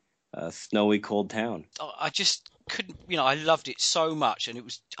hard-drinking, snowy, cold town. I just couldn't, I loved it so much,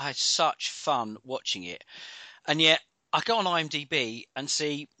 and I had such fun watching it. And yet, I go on IMDb and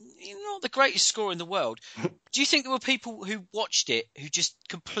see not the greatest score in the world. Do you think there were people who watched it who just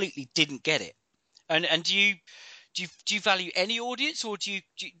completely didn't get it? And do you value any audience, or do you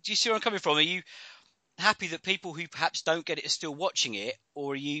see where I'm coming from? Are you happy that people who perhaps don't get it are still watching it,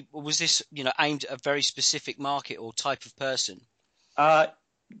 or was this aimed at a very specific market or type of person? I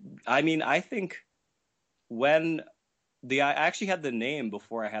mean, I think when I actually had the name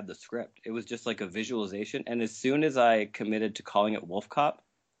before I had the script. It was just like a visualization. And as soon as I committed to calling it Wolf Cop,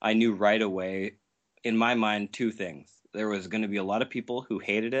 I knew right away, in my mind, two things. There was going to be a lot of people who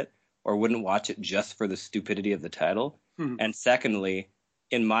hated it or wouldn't watch it just for the stupidity of the title. Mm-hmm. And secondly,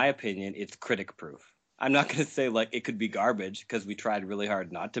 in my opinion, it's critic proof. I'm not going to say like it could be garbage because we tried really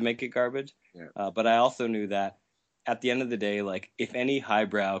hard not to make it garbage. Yeah. But I also knew that at the end of the day, like if any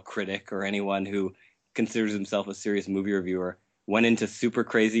highbrow critic or anyone who considers himself a serious movie reviewer went into super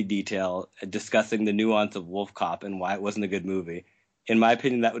crazy detail discussing the nuance of Wolf Cop and why it wasn't a good movie, in my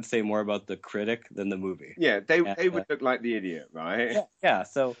opinion, that would say more about the critic than the movie. Yeah, they would look like the idiot, right? Yeah.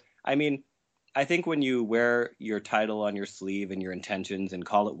 So, I mean, I think when you wear your title on your sleeve and your intentions and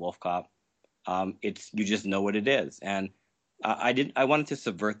call it Wolf Cop, you just know what it is. And I wanted to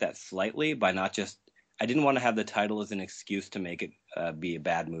subvert that slightly by not just, I didn't want to have the title as an excuse to make it be a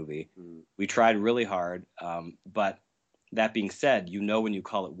bad movie. Mm. We tried really hard, but that being said, when you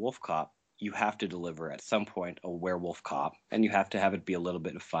call it Wolf Cop, you have to deliver at some point a werewolf cop, and you have to have it be a little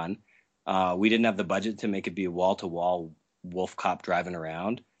bit of fun. We didn't have the budget to make it be a wall-to-wall wolf cop driving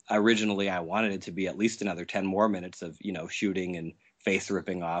around. Originally, I wanted it to be at least another 10 more minutes of, shooting and face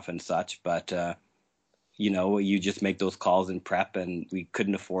ripping off and such, but you just make those calls in prep, and we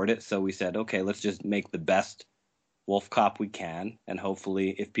couldn't afford it. So we said, okay, let's just make the best Wolf Cop we can. And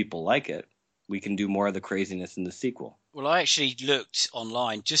hopefully if people like it, we can do more of the craziness in the sequel. Well, I actually looked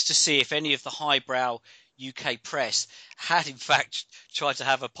online just to see if any of the highbrow UK press had in fact tried to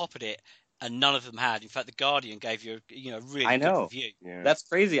have a pop at it, and none of them had. In fact, The Guardian gave you a really good review. Yeah. That's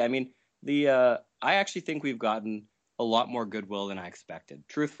crazy. I mean, I actually think we've gotten a lot more goodwill than I expected,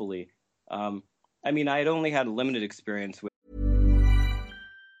 truthfully. I mean, I had only had limited experience with.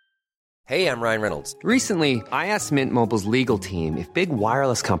 Hey, I'm Ryan Reynolds. Recently, I asked Mint Mobile's legal team if big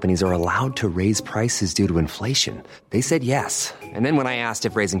wireless companies are allowed to raise prices due to inflation. They said yes. And then when I asked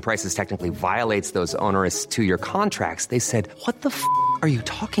if raising prices technically violates those onerous 2-year contracts, they said, "What the f*** are you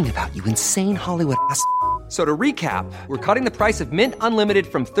talking about, you insane Hollywood ass?" So to recap, we're cutting the price of Mint Unlimited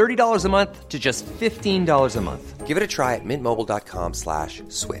from $30 a month to just $15 a month. Give it a try at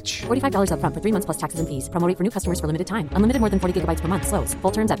mintmobile.com/switch. $45 up front for 3 months plus taxes and fees. Promo rate for new customers for limited time. Unlimited more than 40 gigabytes per month. Slows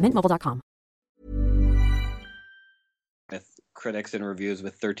full terms at mintmobile.com. With critics and reviews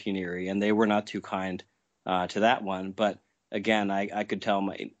with 13 Eerie, and they were not too kind to that one. But again, I could tell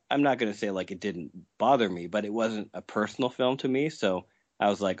I'm not going to say like it didn't bother me, but it wasn't a personal film to me. So I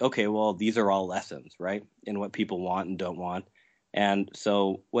was like, okay, well, these are all lessons, right? In what people want and don't want. And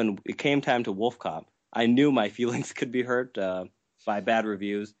so when it came time to Wolf Cop, I knew my feelings could be hurt by bad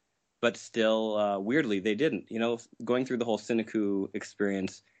reviews, but still, weirdly, they didn't. You know, going through the whole Cineku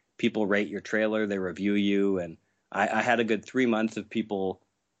experience, people rate your trailer, they review you, and I had a good 3 months of people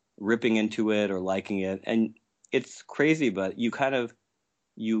ripping into it or liking it. And it's crazy, but you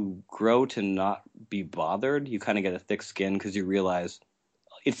grow to not be bothered. You kind of get a thick skin because you realize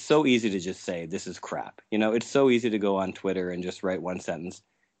it's so easy to just say, this is crap. You know, it's so easy to go on Twitter and just write one sentence.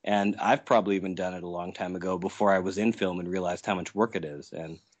 And I've probably even done it a long time ago before I was in film and realized how much work it is.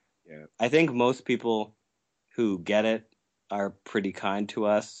 And yeah, I think most people who get it are pretty kind to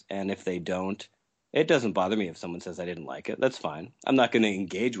us. And if they don't, it doesn't bother me if someone says I didn't like it. That's fine. I'm not going to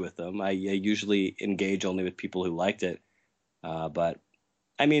engage with them. I usually engage only with people who liked it. But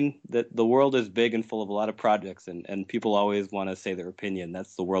I mean, the world is big and full of a lot of projects, and people always want to say their opinion.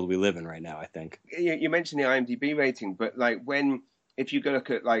 That's the world we live in right now, I think. You mentioned the IMDb rating, but like if you go look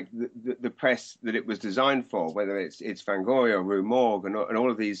at like the press that it was designed for, whether it's Fangoria, Rue Morgue, and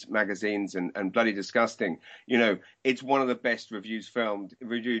all of these magazines and Bloody Disgusting, you know, it's one of the best reviewed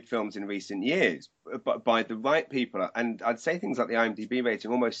films in recent years, but by the right people. And I'd say things like the IMDb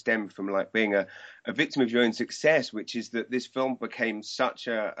rating almost stem from like being a victim of your own success, which is that this film became such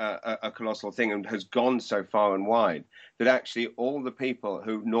a colossal thing and has gone so far and wide that actually all the people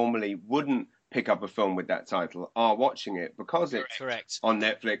who normally wouldn't pick up a film with that title are watching it because it's correct on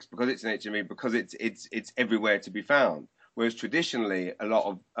Netflix, because it's an HMV, because it's everywhere to be found. Whereas traditionally, a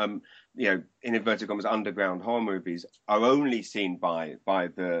lot of in inverted commas underground horror movies are only seen by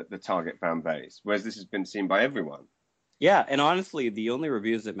the target fan base, whereas this has been seen by everyone. Yeah, and honestly, the only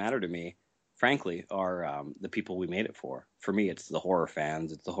reviews that matter to me, frankly, are the people we made it for. For me, it's the horror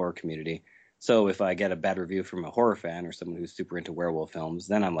fans, it's the horror community. So if I get a bad review from a horror fan or someone who's super into werewolf films,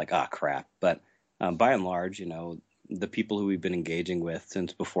 then I'm like, crap. But by and large, you know, the people who we've been engaging with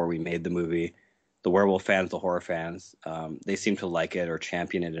since before we made the movie, the werewolf fans, the horror fans, they seem to like it or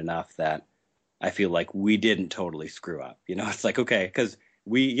champion it enough that I feel like we didn't totally screw up. You know, it's like, okay, because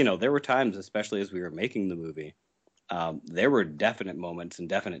there were times, especially as we were making the movie, there were definite moments and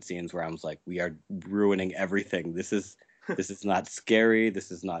definite scenes where I was like, we are ruining everything. This is not scary.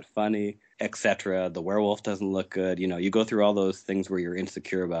 This is not funny, etc. The werewolf doesn't look good. You know, you go through all those things where you're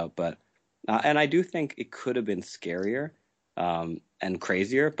insecure about, but and I do think it could have been scarier and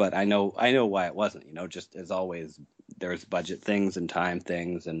crazier, but I know why it wasn't. You know, just as always, there's budget things and time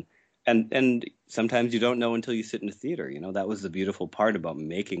things, and sometimes you don't know until you sit in a theater. You know, that was the beautiful part about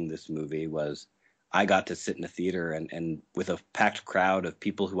making this movie was I got to sit in a theater and with a packed crowd of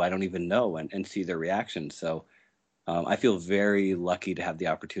people who I don't even know and see their reactions. So I feel very lucky to have the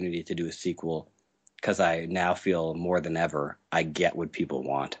opportunity to do a sequel because I now feel more than ever I get what people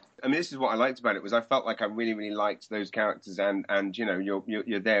want. I mean, this is what I liked about it was I felt like I really, really liked those characters and you know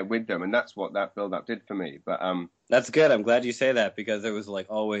you're there with them, and that's what that build up did for me. But that's good. I'm glad you say that because there was like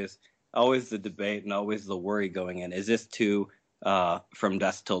always the debate and always the worry going in. Is this too From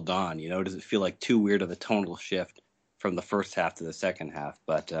Dusk Till Dawn? You know, does it feel like too weird of a tonal shift from the first half to the second half?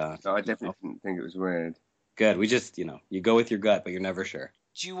 But no, I definitely didn't think it was weird. Good. We just, you go with your gut, but you're never sure.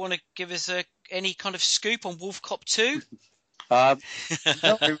 Do you want to give us any kind of scoop on Wolf Cop 2? No,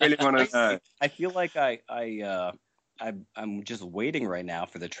 we really want to know. I feel like I'm just waiting right now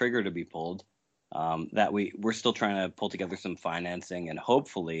for the trigger to be pulled. That we're still trying to pull together some financing, and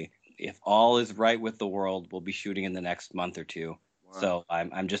hopefully, if all is right with the world, we'll be shooting in the next month or two. Wow. So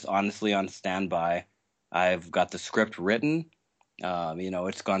I'm just honestly on standby. I've got the script written.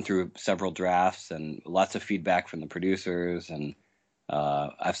 It's gone through several drafts and lots of feedback from the producers, and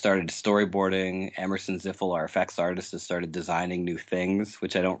I've started storyboarding. Emerson Ziffel, our effects artist, has started designing new things,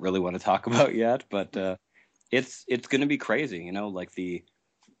 which I don't really want to talk about yet, but it's going to be crazy.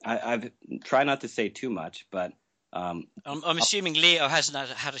 I've tried not to say too much, but I'm assuming Leo hasn't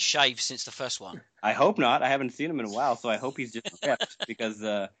had a shave since the first one. I hope not. I haven't seen him in a while, so I hope he's just ripped because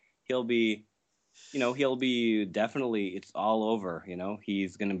he'll be, he'll be definitely, it's all over,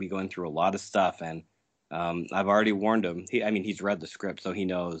 he's going to be going through a lot of stuff. And I've already warned him. He's read the script, so he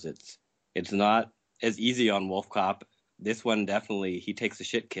knows it's not as easy on Wolf Cop. This one definitely, he takes a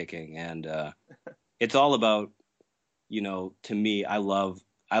shit kicking, and it's all about, to me, I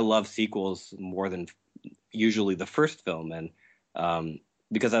love sequels more than usually the first film, and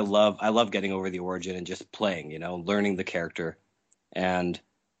because I love getting over the origin and just playing, learning the character. And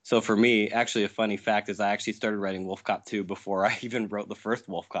so for me, actually, a funny fact is I actually started writing Wolf Cop 2 before I even wrote the first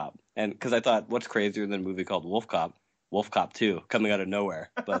Wolf Cop. And because I thought, what's crazier than a movie called Wolf Cop 2, coming out of nowhere.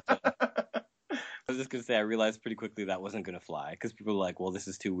 But I was just going to say, I realized pretty quickly that wasn't going to fly, because people were like, well, this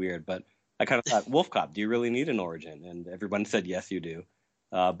is too weird. But I kind of thought, Wolf Cop, do you really need an origin? And everyone said, yes, you do.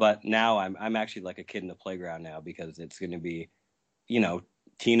 But now I'm actually like a kid in the playground now, because it's going to be,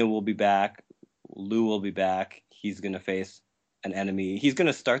 Tina will be back, Lou will be back, he's going to face an enemy. He's going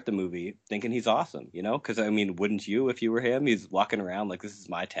to start the movie thinking he's awesome, because, wouldn't you if you were him? He's walking around like, this is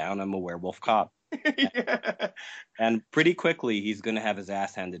my town, I'm a werewolf cop. Yeah. And pretty quickly, he's going to have his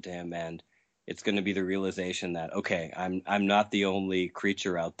ass handed to him, and it's going to be the realization that, okay, I'm not the only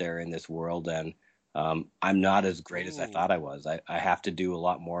creature out there in this world, and I'm not as great as I thought I was. I have to do a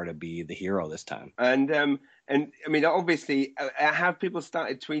lot more to be the hero this time. And obviously, have people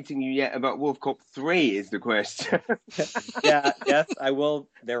started tweeting you yet about Wolf Cop 3 is the question. Yes, I will.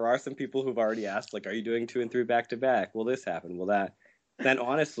 There are some people who've already asked, like, are you doing 2 and 3 back to back? Will this happen? Will that? Then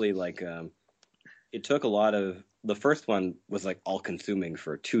honestly, it took a lot of, the first one was like all consuming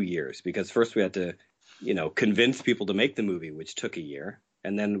for 2 years, because first we had to, convince people to make the movie, which took a year.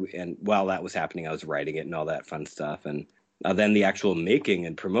 And while that was happening, I was writing it and all that fun stuff. And then the actual making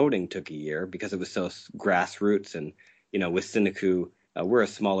and promoting took a year, because it was so grassroots. And, with Cineku, we're a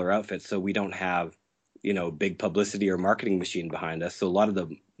smaller outfit, so we don't have, big publicity or marketing machine behind us. So a lot of the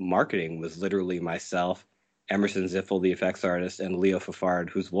marketing was literally myself, Emerson Ziffel, the effects artist, and Leo Fafard,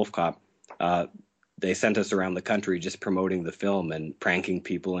 who's Wolf Cop. They sent us around the country just promoting the film and pranking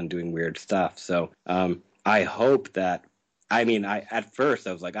people and doing weird stuff. So I hope that, at first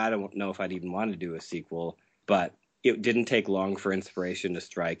I was like, I don't know if I'd even want to do a sequel, but it didn't take long for inspiration to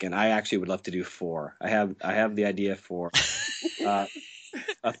strike, and I actually would love to do 4. I have the idea for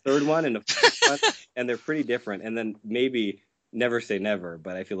a third one and a fourth one, and they're pretty different. And then maybe, never say never,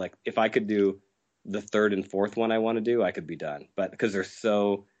 but I feel like if I could do the third and fourth one I want to do, I could be done. But because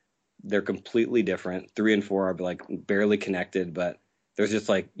they're completely different. 3 and 4 are like barely connected, but there's just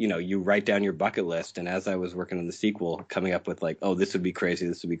like, you write down your bucket list. And as I was working on the sequel, coming up with like, oh, this would be crazy,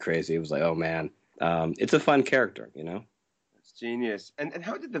 it was like, oh man, it's a fun character, It's genius. And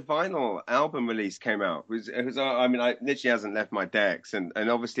how did the vinyl album release came out? It literally hasn't left my decks. And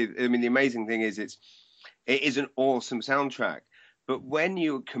obviously, the amazing thing is it is an awesome soundtrack. But when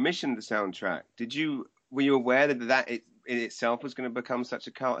you commissioned the soundtrack, were you aware that it in itself was going to become such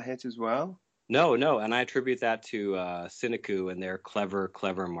a cult hit as well? No, and I attribute that to Cineku and their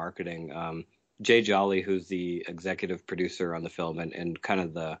clever marketing. Jay Jolly, who's the executive producer on the film and kind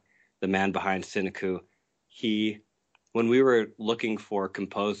of the man behind Cineku, when we were looking for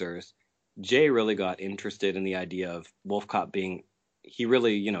composers, Jay really got interested in the idea of Wolf Cop being, he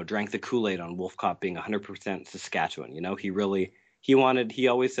really, drank the Kool-Aid on Wolf Cop being 100% Saskatchewan. He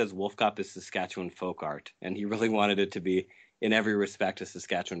always says Wolf Cop is Saskatchewan folk art, and he really wanted it to be in every respect a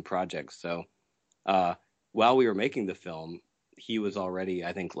Saskatchewan project. So while we were making the film, he was already,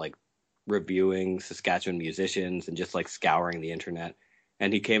 I think, like reviewing Saskatchewan musicians and just like scouring the internet.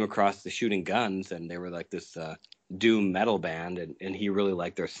 And he came across the Shooting Guns, and they were like this doom metal band, and he really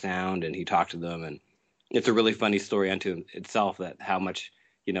liked their sound, and he talked to them. And it's a really funny story unto itself that how much,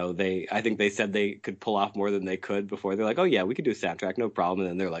 I think they said they could pull off more than they could before. They're like, oh yeah, we could do a soundtrack, no problem. And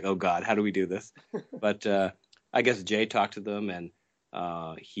then they're like, oh God, how do we do this? But I guess Jay talked to them, and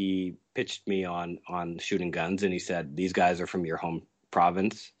he pitched me on Shooting Guns, and he said, these guys are from your home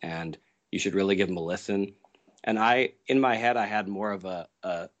province, and you should really give them a listen. And in my head, I had more of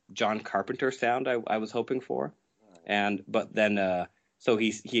a John Carpenter sound I was hoping for. But then so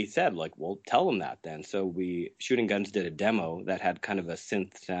he said, like, well, tell them that then. So Shooting Guns did a demo that had kind of a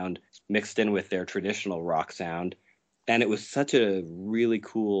synth sound mixed in with their traditional rock sound. And it was such a really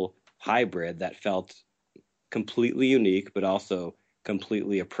cool hybrid that felt completely unique, but also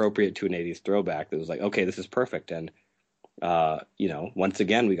completely appropriate to an 80s throwback. That was like, okay, this is perfect. And, once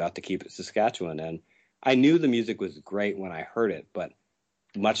again, we got to keep it Saskatchewan. And I knew the music was great when I heard it, but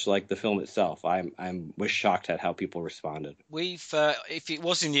much like the film itself, I was shocked at how people responded. If it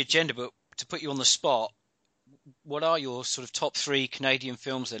was in the agenda, but to put you on the spot, what are your sort of top 3 Canadian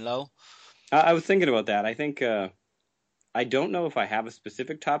films then, Lowell? I was thinking about that. I think I don't know if I have a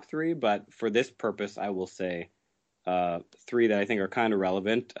specific top three, but for this purpose, I will say three that I think are kind of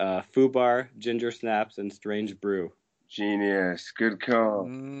relevant: Fubar, Ginger Snaps, and Strange Brew. Genius, good call.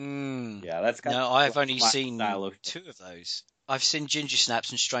 Yeah, that's kind No, of I've only my seen style of 2 of those. I've seen Ginger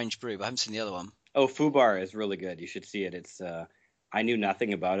Snaps and Strange Brew, but I haven't seen the other one. Oh, Fubar is really good. You should see it. It's I knew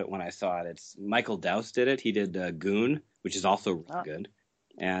nothing about it when I saw it. It's Michael Dowse did it. He did Goon, which is also really good.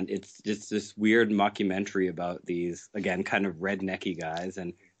 And it's just this weird mockumentary about these, again, kind of rednecky guys.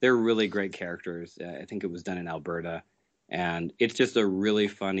 And they're really great characters. I think it was done in Alberta. And it's just a really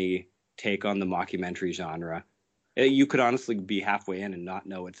funny take on the mockumentary genre. You could honestly be halfway in and not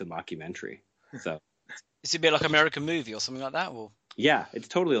know it's a mockumentary. So Is it a bit like American Movie or something like that? Or yeah, it's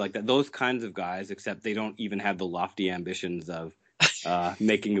totally like that. Those kinds of guys, except they don't even have the lofty ambitions of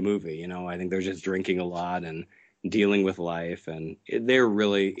making a movie. You know, I think they're just drinking a lot and dealing with life, and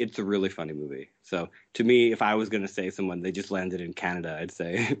it's a really funny movie. So to me, if I was going to say someone, they just landed in Canada, I'd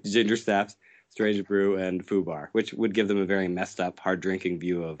say Ginger Snaps, Strange Brew, and Fubar, which would give them a very messed up, hard drinking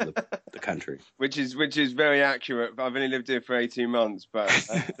view of the country. Which is very accurate. I've only lived here for 18 months, but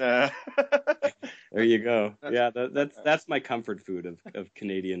there you go. Yeah, that's my comfort food of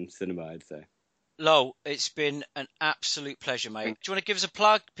Canadian cinema, I'd say. Lowell, it's been an absolute pleasure, mate. Do you want to give us a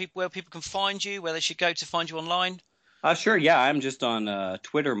plug, where people can find you, where they should go to find you online? Sure, yeah. I'm just on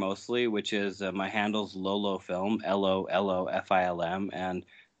Twitter mostly, which is my handle's LoloFilm, LOLOFILM, and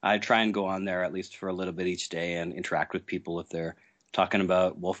I try and go on there at least for a little bit each day and interact with people if they're talking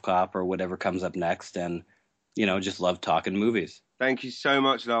about Wolf Cop or whatever comes up next, and just love talking movies. Thank you so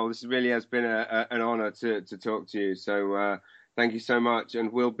much, Lowell. This really has been an honor to talk to you. So thank you so much,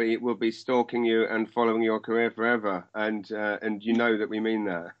 and we'll be stalking you and following your career forever. And you know that we mean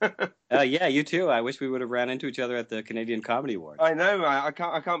that. Yeah, you too. I wish we would have ran into each other at the Canadian Comedy Awards. I know. I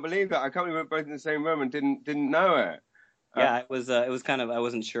can't believe that. I can't believe we were both in the same room and didn't know it. Yeah, it was kind of, I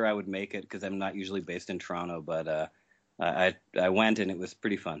wasn't sure I would make it because I'm not usually based in Toronto, but I went and it was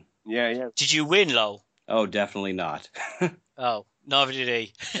pretty fun. Yeah. Did you win, Lowell? Oh, definitely not. Oh, neither did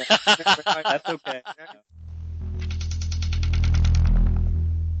he. That's okay.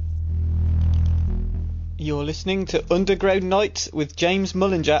 You're listening to Underground Nights with James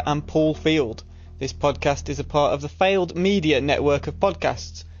Mullinger and Paul Field. This podcast is a part of the Failed Media network of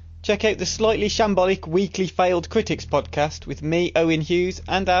podcasts. Check out the slightly shambolic weekly Failed Critics podcast with me, Owen Hughes,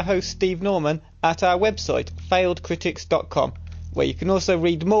 and our host Steve Norman at our website, failedcritics.com, where you can also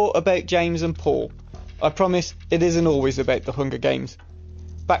read more about James and Paul. I promise it isn't always about the Hunger Games.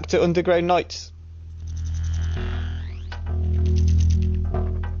 Back to Underground Nights.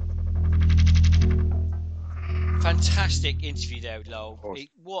 Fantastic interview there with Lowell.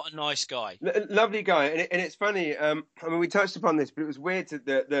 What a nice guy. Lovely guy. And it's funny, I mean, we touched upon this, but it was weird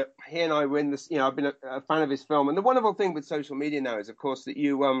that he and I were in this, I've been a fan of his film. And the wonderful thing with social media now is, of course, that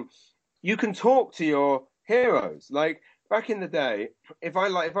you can talk to your heroes. Like, back in the day, if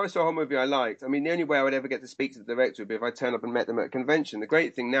I saw a movie I liked, I mean, the only way I would ever get to speak to the director would be if I turned up and met them at a convention. The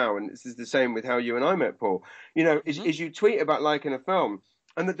great thing now, and this is the same with how you and I met, Paul, is you tweet about liking a film,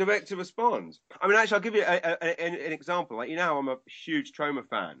 and the director responds. I mean, actually, I'll give you an example. Like, I'm a huge Troma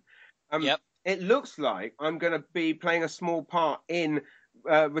fan. Yep. It looks like I'm going to be playing a small part in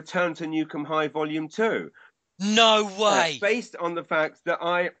Return to Newcomb High Volume 2. No way. Based on the fact that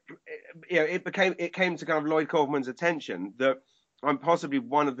it came to kind of Lloyd Kaufman's attention that I'm possibly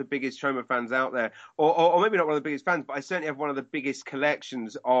one of the biggest Troma fans out there, or maybe not one of the biggest fans, but I certainly have one of the biggest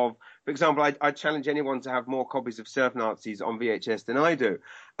collections of, for example, I challenge anyone to have more copies of Surf Nazis on VHS than I do.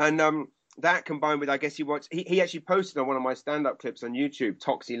 And that combined with, I guess he actually posted on one of my stand-up clips on YouTube,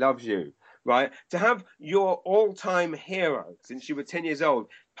 Toxie Loves You, right? To have your all-time hero, since you were 10 years old,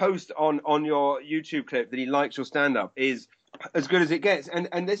 post on your YouTube clip that he likes your stand-up is as good as it gets.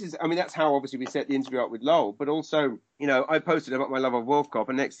 And this is, I mean, that's how obviously we set the interview up with Lowell, but also, I posted about my love of Wolf Cop,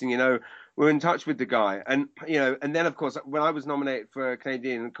 and next thing you know, we're in touch with the guy. And, and then of course, when I was nominated for a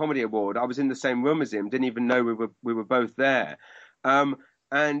Canadian Comedy Award, I was in the same room as him, didn't even know we were both there.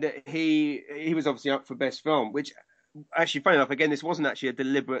 And he was obviously up for Best Film, which actually, funny enough, again, this wasn't actually a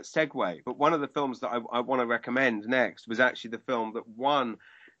deliberate segue, but one of the films that I want to recommend next was actually the film that won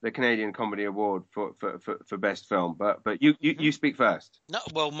the Canadian Comedy Award for Best Film. But you speak first. No,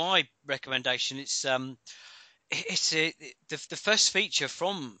 well, my recommendation it's the first feature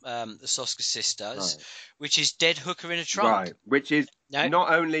from the Soska Sisters, right, which is Dead Hooker in a Trunk. Right, which is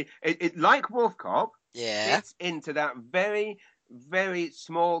not only it like Wolf Cop, fits into that very, very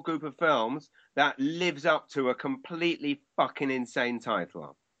small group of films that lives up to a completely fucking insane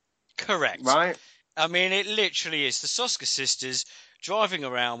title. Correct. Right? I mean, it literally is the Soska Sisters driving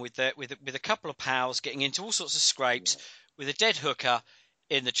around with a couple of pals, getting into all sorts of scrapes, with a dead hooker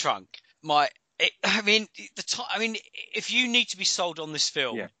in the trunk. If you need to be sold on this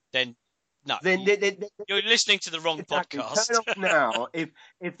film, then no, you're listening to the wrong podcast. Turn off now. If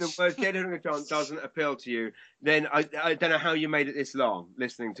the word dead hooker trunk doesn't appeal to you, then I don't know how you made it this long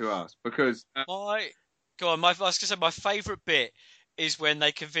listening to us, because my favourite bit is when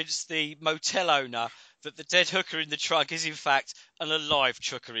they convince the motel owner that the dead hooker in the trunk is in fact an alive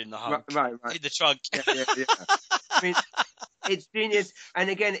hooker in the hunk. Right. In the trunk. Yeah. I mean, it's genius,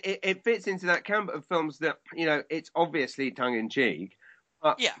 and again, it fits into that camp of films that, you know, it's obviously tongue in cheek,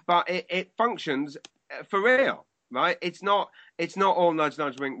 but it functions for real, right? It's not all nudge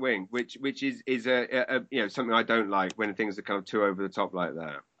nudge wink wink, which is a you know, something I don't like when things are kind of too over the top like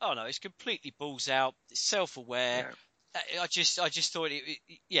that. Oh no, it's completely balls out. It's self-aware. Yeah. I just thought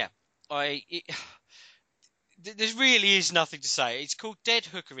there really is nothing to say. It's called Dead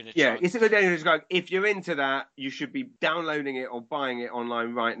Hooker in a Trunk. Yeah, it's a good Dead Hooker Trunk. If you're into that, you should be downloading it or buying it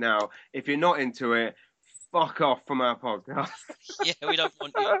online right now. If you're not into it, fuck off from our podcast. Yeah, we don't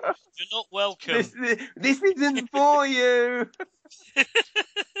want you. You're not welcome. This isn't for you.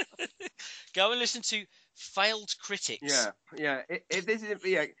 Go and listen to Failed Critics. Yeah. If this isn't,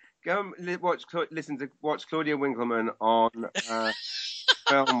 go and watch Claudia Winkleman on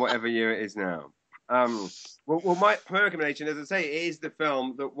film, whatever year it is now. Well, my recommendation, as I say, is the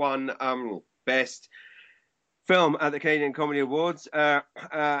film that won best film at the Canadian Comedy Awards. And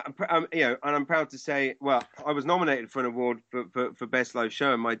I'm proud to say, well, I was nominated for an award for best live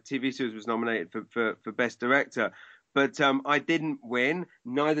show, and my TV series was nominated for best director, but I didn't win.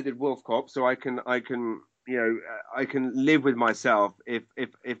 Neither did Wolf Cop, so I can live with myself. If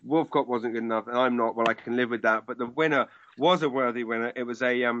Wolf Cop wasn't good enough and I'm not, well, I can live with that. But the winner was a worthy winner. It was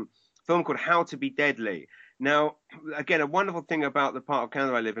a film called How to Be Deadly. Now, again, a wonderful thing about the part of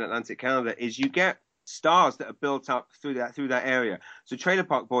Canada I live in, Atlantic Canada, is you get stars that are built up through that area. So Trailer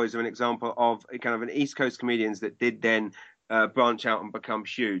Park Boys are an example of kind of an East Coast comedians that did then branch out and become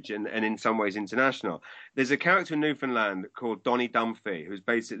huge and in some ways international. There's a character in Newfoundland called Donnie Dunphy, who's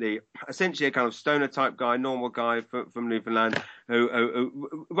basically essentially a kind of stoner type guy, normal guy from Newfoundland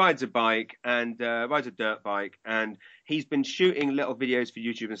who rides a bike and rides a dirt bike, and he's been shooting little videos for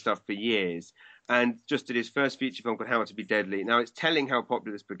YouTube and stuff for years, and just did his first feature film called How to Be Deadly. Now, it's telling how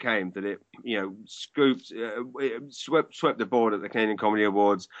popular this became, that it, swept the board at the Canadian Comedy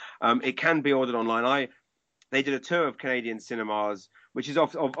Awards. It can be ordered online. They did a tour of Canadian cinemas, which is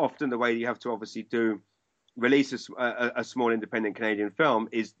often the way you have to obviously release a small independent Canadian film,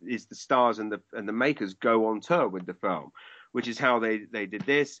 is the stars and the makers go on tour with the film, which is how they did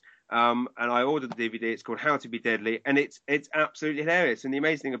this. And I ordered the DVD. It's called How to Be Deadly, and it's absolutely hilarious. And the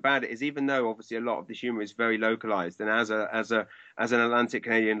amazing thing about it is, even though obviously a lot of the humor is very localized, and as an Atlantic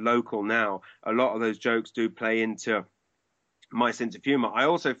Canadian local now, a lot of those jokes do play into my sense of humor. I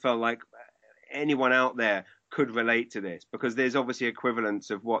also felt like anyone out there could relate to this, because there's obviously equivalents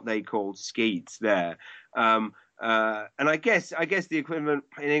of what they call skeets there. And I guess the equivalent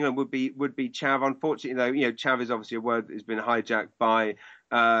in England would be chav. Unfortunately, though, chav is obviously a word that has been hijacked by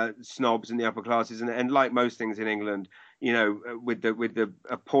snobs in the upper classes, and like most things in England, with the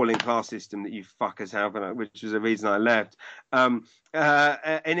appalling class system that you fuckers have, which was the reason I left. In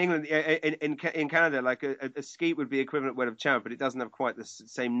England, in Canada, like a skeet would be equivalent word of chav, but it doesn't have quite the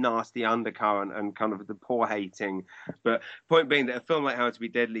same nasty undercurrent and kind of the poor hating. But point being that a film like How to Be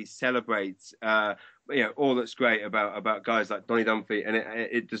Deadly celebrates all that's great about guys like Donnie Dunphy, and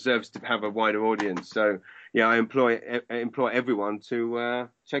it deserves to have a wider audience. So yeah, I implore everyone to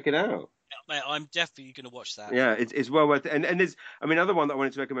check it out. Mate, I'm definitely going to watch that. Yeah, it's well worth it. And there's, another one that I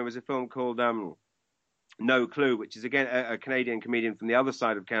wanted to recommend was a film called No Clue, which is again a Canadian comedian from the other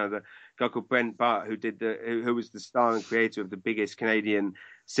side of Canada, a guy called Brent Butt, who was the star and creator of the biggest Canadian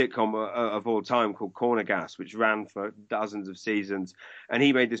sitcom of all time called Corner Gas, which ran for dozens of seasons. And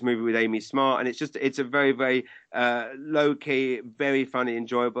he made this movie with Amy Smart, and it's a very, very low key, very funny,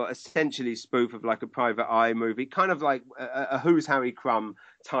 enjoyable, essentially spoof of like a Private Eye movie, kind of like a Who's Harry Crumb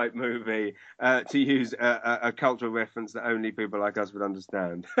type movie, to use a cultural reference that only people like us would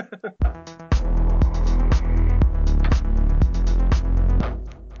understand.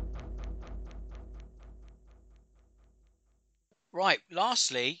 Right.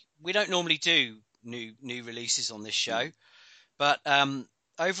 Lastly, we don't normally do new releases on this show, but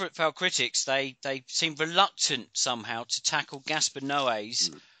over at Failed Critics, they seem reluctant somehow to tackle Gaspar Noé's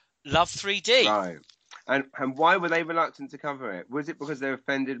Love 3D. Right. And why were they reluctant to cover it? Was it because they're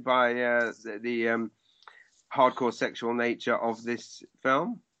offended by the hardcore sexual nature of this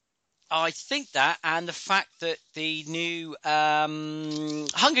film? I think that, and the fact that the new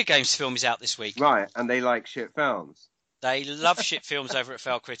Hunger Games film is out this week. Right, and they like shit films. They love shit films over at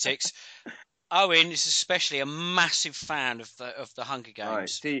Fail Critics. Owen is especially a massive fan of the Hunger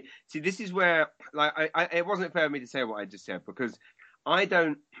Games. Right. See, this is where, like, it wasn't fair of me to say what I just said, because I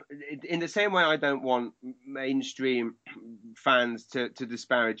don't, in the same way I don't want mainstream fans to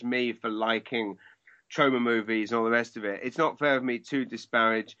disparage me for liking trauma movies and all the rest of it. It's not fair of me to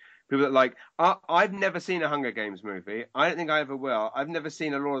disparage people that like, I've never seen a Hunger Games movie. I don't think I ever will. I've never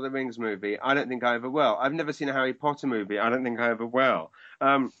seen a Lord of the Rings movie. I don't think I ever will. I've never seen a Harry Potter movie. I don't think I ever will.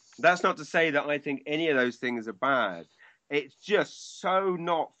 That's not to say that I think any of those things are bad. It's just so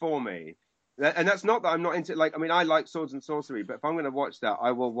not for me. And that's not that I'm not into, like, I mean, I like swords and sorcery, but if I'm going to watch that,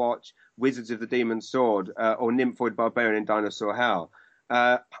 I will watch Wizards of the Demon Sword or Nymphoid Barbarian in Dinosaur Hell.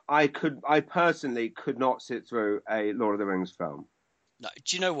 I personally could not sit through a Lord of the Rings film. No,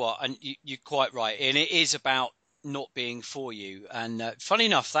 do you know what? And you're quite right. And it is about not being for you. And funny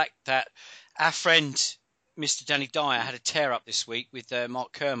enough, that our friend Mr. Danny Dyer had a tear up this week with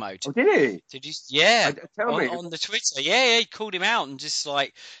Mark Kermode. Oh, did he? Did you? Yeah. Tell me. On the Twitter. Yeah, he called him out and just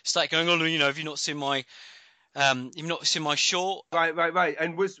like started going on. You know, have you not seen my short? Right.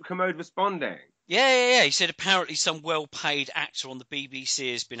 And was Kermode responding? Yeah. He said apparently some well-paid actor on the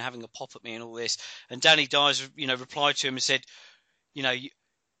BBC has been having a pop at me and all this. And Danny Dyer's, replied to him and said, you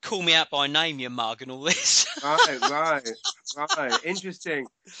call me out by name, you mug, and all this. Right. Interesting.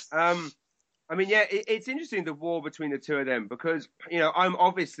 I mean, yeah, it's interesting, the war between the two of them, because, I'm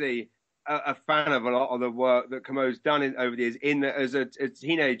obviously a fan of a lot of the work that Kermode's done over the years. As a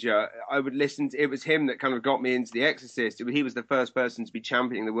teenager, I would listen to, it was him that kind of got me into The Exorcist. He was the first person to be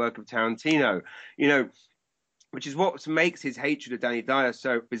championing the work of Tarantino, which is what makes his hatred of Danny Dyer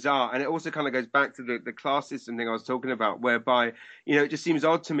so bizarre. And it also kind of goes back to the class system thing I was talking about, whereby, it just seems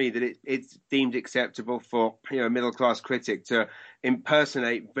odd to me that it's deemed acceptable for, a middle-class critic to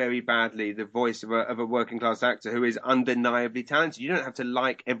impersonate very badly the voice of a working-class actor who is undeniably talented. You don't have to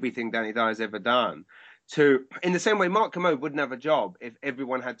like everything Danny Dyer's ever done. In the same way, Mark Kermode wouldn't have a job if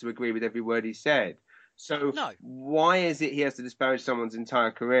everyone had to agree with every word he said. So why is it he has to disparage someone's entire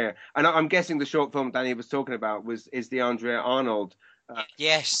career? And I'm guessing the short film Danny was talking about is the Andrea Arnold.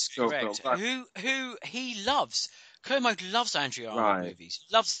 Yes, correct. Who he loves. Kermode loves Andrea Arnold movies.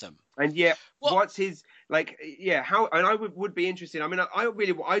 Loves them. And what's his how? And I would be interested. I mean,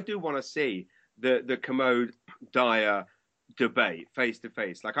 I do want to see the Kermode Dyer debate face to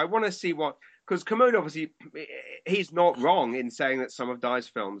face. Like, I want to see because Kermode, obviously, he's not wrong in saying that some of Dyer's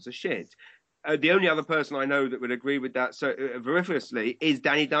films are shit. The only other person I know that would agree with that so vociferously is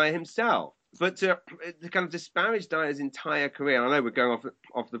Danny Dyer himself. But to kind of disparage Dyer's entire career, I know we're going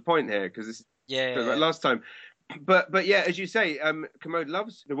off the point here because this is last time. But yeah, as you say, Kermode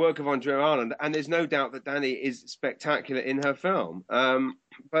loves the work of Andrea Arnold, and there's no doubt that Danny is spectacular in her film.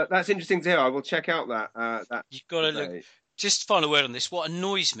 But that's interesting to hear. I will check out that. You've got to look. Just final word on this. What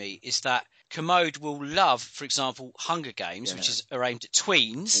annoys me is that Kermode will love, for example, Hunger Games, which is aimed at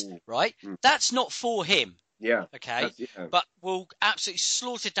tweens, right? That's not for him. Yeah. Okay. But will absolutely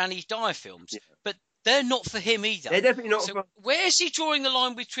slaughter Danny Dyer films. Yeah. But they're not for him either. They're definitely not. So where's he drawing the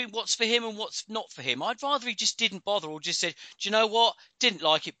line between what's for him and what's not for him? I'd rather he just didn't bother or just said, do you know what? Didn't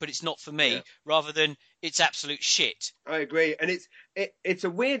like it, but it's not for me, rather than it's absolute shit. I agree. And it's a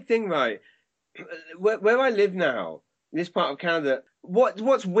weird thing, right? Where I live now, in this part of Canada,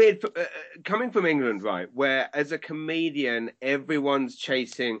 what's weird coming from England, right, where as a comedian everyone's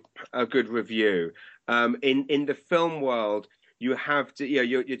chasing a good review. In the film world, you have to,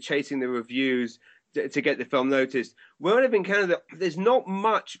 you're chasing the reviews to get the film noticed. Where I live in Canada, there's not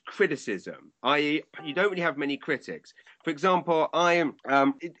much criticism. I.e., you don't really have many critics. For example, I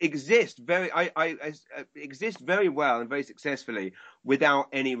exist very well and very successfully without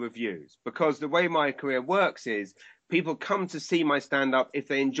any reviews, because the way my career works is people come to see my stand-up. If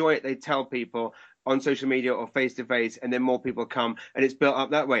they enjoy it, they tell people on social media or face-to-face, and then more people come, and it's built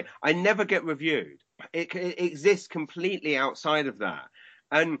up that way. I never get reviewed. It exists completely outside of that.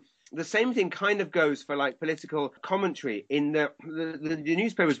 And the same thing kind of goes for like political commentary. In the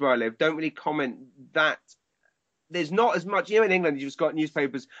newspapers where I live don't really comment that. There's not as much, in England you've just got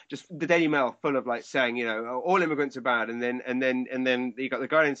newspapers, just the Daily Mail full of like saying, all immigrants are bad, and then you got the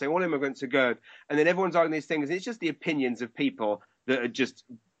Guardian saying all immigrants are good, and then everyone's arguing these things, and it's just the opinions of people that are just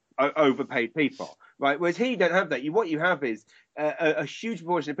overpaid people, right? Whereas here you don't have that. What you have is a huge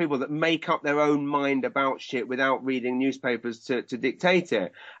proportion of people that make up their own mind about shit without reading newspapers to dictate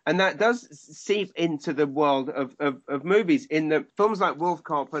it, and that does seep into the world of movies. In the films like Wolf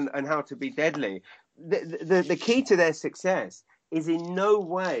Cop and How to Be Deadly, the key to their success is in no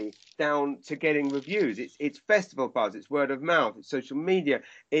way down to getting reviews. It's festival buzz, it's word of mouth, it's social media,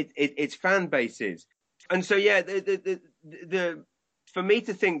 it's fan bases. And so, yeah, the for me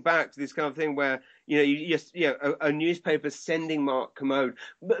to think back to this kind of thing where, a newspaper sending Mark Kermode,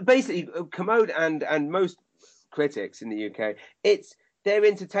 basically Kermode and most critics in the UK, they're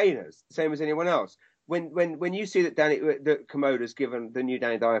entertainers, same as anyone else. When you see that Kermode has given the new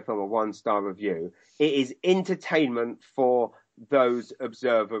Danny Dyer film a 1-star review, it is entertainment for those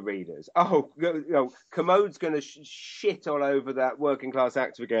observer readers. Kermode's going to shit all over that working class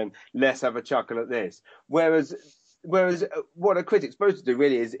actor again. Let's have a chuckle at this. Whereas what a critic's supposed to do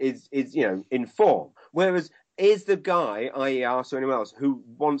really is inform. Whereas is the guy, i.e. us or anyone else, who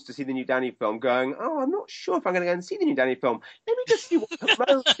wants to see the new Danny film going, I'm not sure if I'm going to go and see the new Danny film. Let me just see what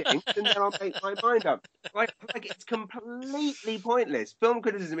Kermode thinks and then I'll make my mind up. Like it's completely pointless. Film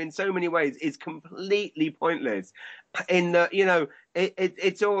criticism in so many ways is completely pointless. In that,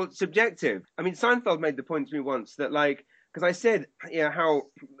 it's all subjective. I mean, Seinfeld made the point to me once that, because I said, how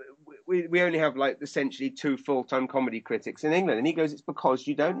we only have essentially 2 full-time comedy critics in England, and he goes, it's because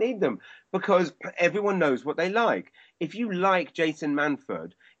you don't need them, because everyone knows what they like. If you like Jason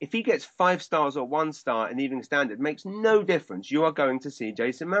Manford, if he gets 5 stars or 1 star in the Evening Standard, it makes no difference. You are going to see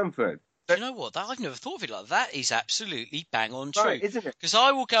Jason Manford. You know what? I've never thought of it like that. That is absolutely bang on true, right, isn't it? Because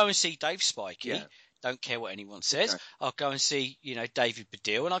I will go and see Dave Spikey. Yeah. Don't care what anyone says. Okay. I'll go and see, David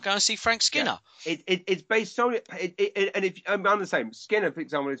Baddiel, and I'll go and see Frank Skinner. Yeah. It's based solely, and if I'm the same. Skinner, for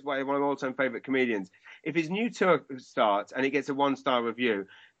example, is one of my all-time favourite comedians. If his new tour starts and it gets a 1-star review,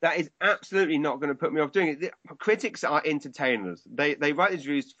 that is absolutely not going to put me off doing it. Critics are entertainers. They write these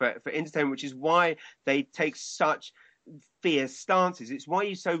reviews for entertainment, which is why they take such fierce stances. It's why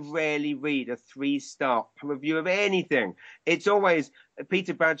you so rarely read a 3-star review of anything. It's always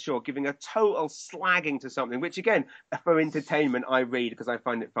Peter Bradshaw giving a total slagging to something, which again, for entertainment, I read because I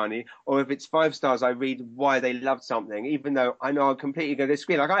find it funny. Or if it's 5 stars, I read why they loved something, even though I know I'm completely going to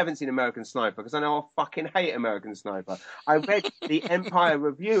disagree. I haven't seen American Sniper because I know I fucking hate American Sniper. I read the Empire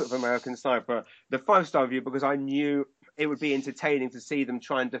review of American Sniper, the 5-star review, because I knew it would be entertaining to see them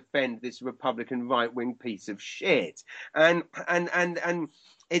try and defend this Republican right-wing piece of shit. And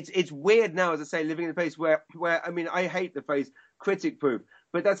it's weird now, as I say, living in a place where I mean, I hate the phrase critic-proof,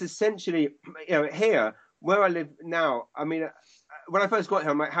 but that's essentially, here, where I live now, I mean, when I first got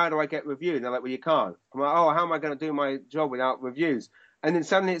here, I'm like, how do I get reviews? And they're like, well, you can't. I'm like, how am I going to do my job without reviews? And then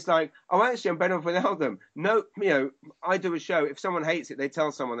suddenly it's like, actually, I'm better off without them. No, I do a show. If someone hates it, they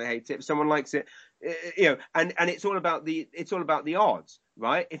tell someone they hate it. If someone likes it, and it's all about the odds,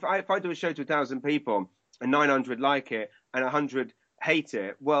 right? If I do a show to 1,000 people and 900 like it and 100 hate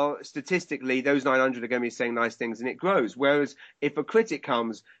it, well, statistically, those 900 are going to be saying nice things and it grows. Whereas if a critic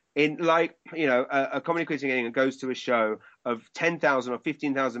comes in, a comedy critic in England goes to a show of 10,000 or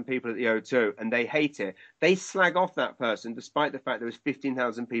 15,000 people at the O2 and they hate it, they slag off that person despite the fact there was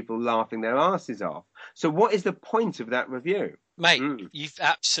 15,000 people laughing their asses off. So what is the point of that review? Mate, you've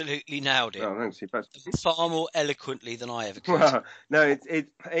absolutely nailed it. Oh, thanks. Far more eloquently than I ever could. Well, no,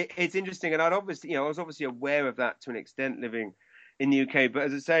 it's interesting, and I was obviously aware of that to an extent living in the UK, but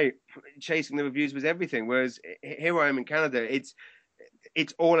as I say, chasing the reviews was everything. Whereas here I am in Canada,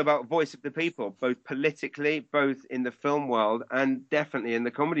 it's all about voice of the people, both politically, both in the film world, and definitely in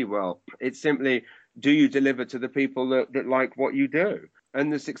the comedy world. It's simply, do you deliver to the people that like what you do?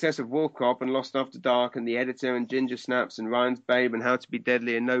 And the success of Wolf Cop and Lost After Dark and The Editor and Ginger Snaps and Ryan's Babe and How to Be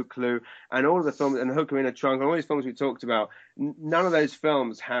Deadly and No Clue and all of the films and Hooker in a Trunk and all these films we talked about, none of those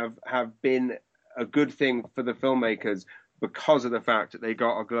films have been a good thing for the filmmakers because of the fact that they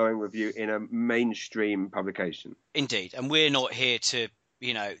got a glowing review in a mainstream publication. Indeed. And we're not here to,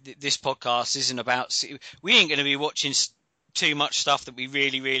 this podcast isn't about, we ain't going to be watching too much stuff that we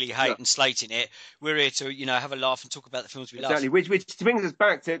really, really hate and slating it. We're here to, have a laugh and talk about the films we love. Exactly, which brings us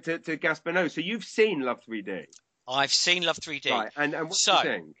back to Gaspar Noé. So you've seen Love 3D. I've seen Love 3D. Right, and what do you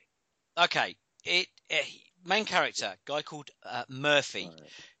think? Okay, main character, guy called Murphy,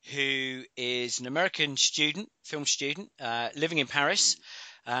 who is an American film student, living in Paris,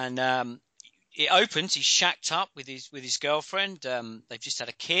 and it opens, he's shacked up with his girlfriend, they've just had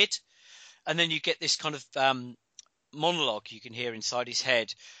a kid, and then you get this kind of monologue you can hear inside his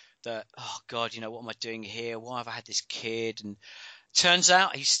head that, oh God, what am I doing here? Why have I had this kid? And turns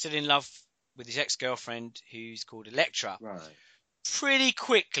out he's still in love with his ex-girlfriend, who's called Electra. Right. Pretty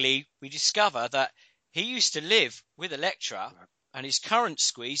quickly, we discover that he used to live with Electra, and his current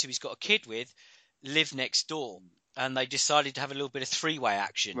squeeze, who he's got a kid with, live next door. And they decided to have a little bit of 3-way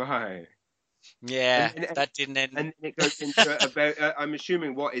action. Right. Yeah, that didn't end. And it goes into I'm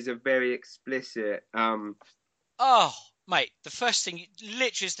assuming what is a very explicit. Oh, mate, the first thing,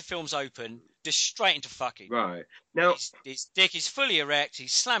 literally as the film's open, just straight into fucking. Right. Now, his dick is fully erect.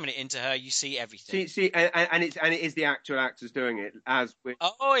 He's slamming it into her. You see everything. And it is the actual actors doing it as with.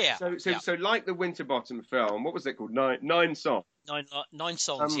 Oh yeah. So like the Winterbottom film, what was it called? Nine Songs. Nine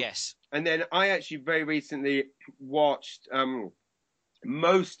songs. Yes. And then I actually very recently watched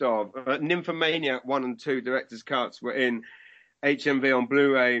most of Nymphomaniac 1 and 2 director's cuts were in HMV on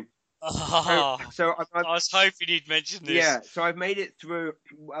Blu-ray. Oh, so I was hoping you'd mention this. Yeah, so I've made it through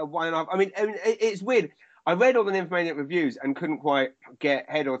 1.5. I mean, it's weird. I read all the Nymphomaniac reviews and couldn't quite get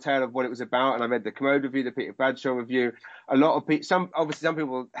head or tail of what it was about. And I read the Commode review, the Peter Bradshaw review. A lot of people, some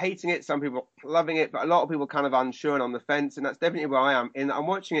people hating it, some people loving it, but a lot of people kind of unsure and on the fence. And that's definitely where I am. I'm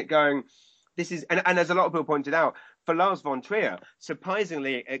watching it going, this is, and as a lot of people pointed out, for Lars von Trier,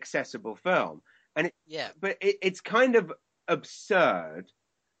 surprisingly accessible film. And but it's kind of absurd.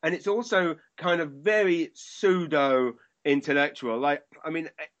 And it's also kind of very pseudo intellectual. Like, I mean,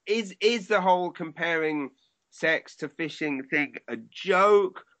 is the whole comparing sex to fishing thing a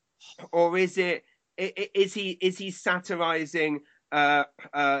joke, or is he satirizing kind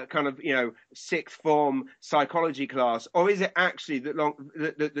of, you know, sixth form psychology class, or is it actually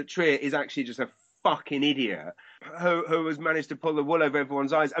that Trier is actually just a fucking idiot who has managed to pull the wool over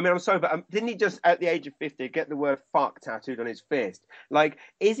everyone's eyes? I mean, I'm sorry, but didn't he just at the age of 50 get the word fuck tattooed on his fist? Like,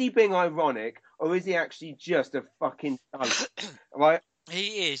 is he being ironic, or is he actually just a fucking right?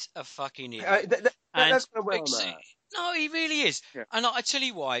 He is a fucking idiot. That's where I'm at. No, he really is. Yeah. And I tell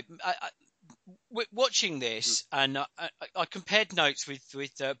you why. Watching this, and I compared notes with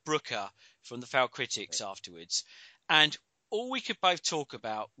Brooker from the Foul Critics afterwards, and all we could both talk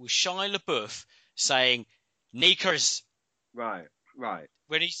about was Shia LaBeouf saying "knickers." Right.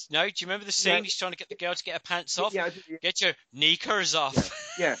 When do you remember the scene? Yeah. He's trying to get the girl to get her pants off. Yeah. Get your knickers off.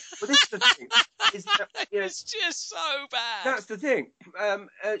 Yeah. Well, this is the thing. It's just so bad. That's the thing.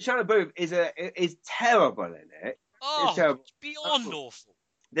 Shia LaBeouf is terrible in it. Oh, it's terrible. Beyond awful.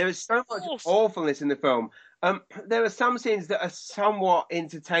 There is so much awfulness in the film. There are some scenes that are somewhat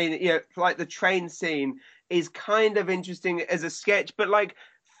entertaining. You know, like the train scene is kind of interesting as a sketch, but like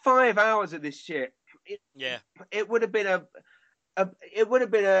 5 hours of this shit. It would have been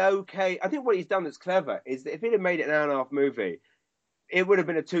okay. I think what he's done that's clever is that if he'd have made it an hour and a half movie, it would have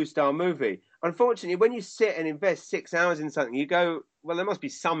been a 2-star movie. Unfortunately, when you sit and invest 6 hours in something, you go, well, there must be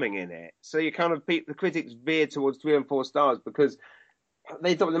something in it. So you kind of, the critics veer towards 3 and 4 stars because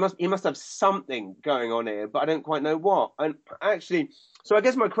they thought he must have something going on here, but I don't quite know what. And actually, so I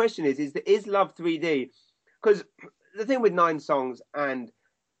guess my question is Love 3D? Because the thing with 9 Songs and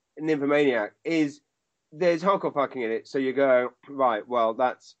Nymphomaniac is there's hardcore fucking in it, so you go, right, well,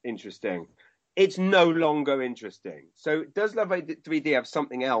 that's interesting. It's no longer interesting. So does Love 3D have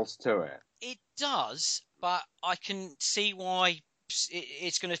something else to it? It does, but I can see why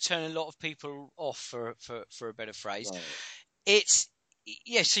it's going to turn a lot of people off, for a better phrase. Right.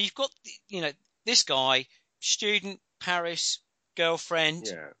 So you've got, this guy, student, Paris, girlfriend,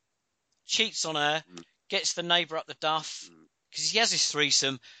 cheats on her, gets the neighbour up the duff, because he has his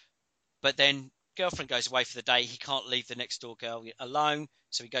threesome, but then girlfriend goes away for the day. He can't leave the next door girl alone,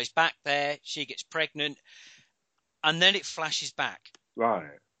 so he goes back there. She gets pregnant, and then it flashes back.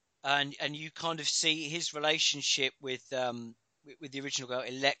 Right. And you kind of see his relationship with the original girl,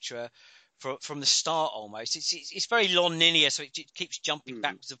 Electra, from the start almost. It's very non-linear, so it keeps jumping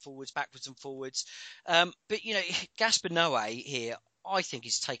backwards and forwards. But Gaspar Noé here, I think,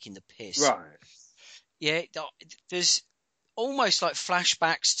 is taking the piss. Right. Yeah, there's almost like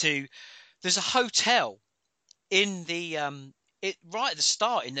flashbacks to. There's a hotel in the right at the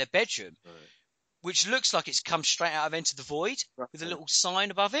start in their bedroom, which looks like it's come straight out of Enter the Void with a little sign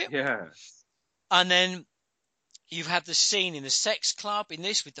above it. Yeah. And then you've had the scene in the sex club in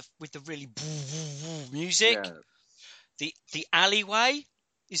this with the really music. Yeah. The alleyway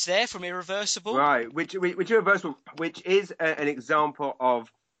is there from Irreversible. Right, which Irreversible, which is an example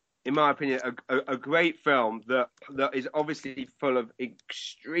of, in my opinion, a great film that is obviously full of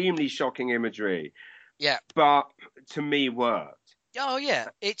extremely shocking imagery. Yeah. But to me worked. Oh yeah.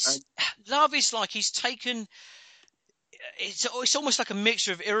 Love is like he's taken it's almost like a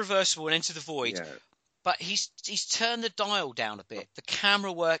mixture of Irreversible and Enter the Void. Yeah. But he's turned the dial down a bit. The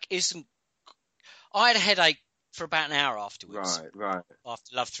camera work isn't. I had a headache for about an hour afterwards. Right.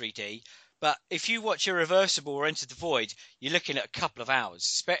 After Love 3D. But if you watch Irreversible or Enter the Void, you're looking at a couple of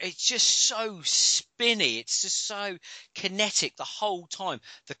hours. It's just so spinny. It's just so kinetic the whole time.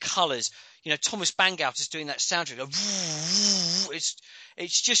 The colours. Thomas Bangalter is doing that soundtrack.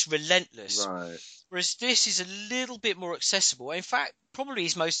 It's just relentless. Right. Whereas this is a little bit more accessible. In fact, probably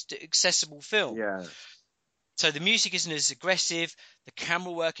his most accessible film. Yeah. So the music isn't as aggressive, the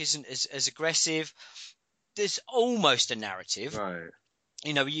camera work isn't as aggressive. There's almost a narrative. Right.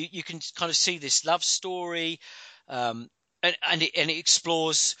 You know, you can kind of see this love story, and it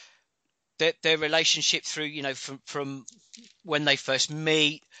explores their relationship through, you know, from when they first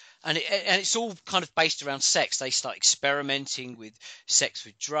meet, and it's all kind of based around sex. They start experimenting with sex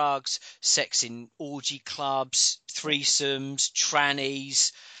with drugs, sex in orgy clubs, threesomes,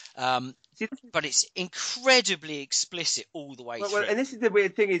 trannies, but it's incredibly explicit all the way through. Well, and this is the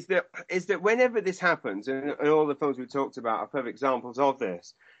weird thing is that whenever this happens, and all the films we've talked about are perfect examples of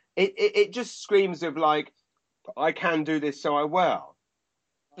this, it just screams of like, I can do this, so I will.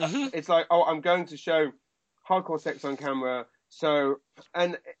 Mm-hmm. It's like, oh, I'm going to show hardcore sex on camera. So,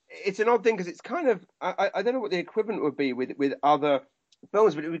 and it's an odd thing because it's kind of, I don't know what the equivalent would be with other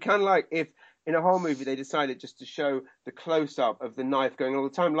films, but it would be kind of like if in a horror movie they decided just to show the close up of the knife going all the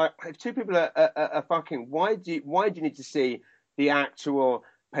time. Like if two people are fucking, why do you need to see the actual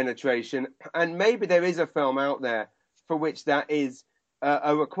penetration? And maybe there is a film out there for which that is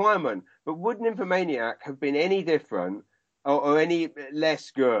a requirement. But would Nymphomaniac have been any different or any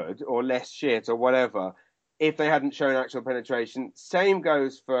less good or less shit or whatever if they hadn't shown actual penetration? Same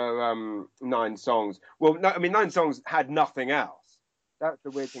goes for 9 Songs. Well, no, I mean, 9 Songs had nothing else. That's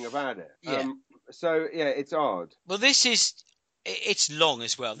the weird thing about it. Yeah. So yeah, it's odd. Well, it's long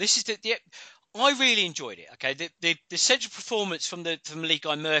as well. This is I really enjoyed it. Okay, the central performance from Lee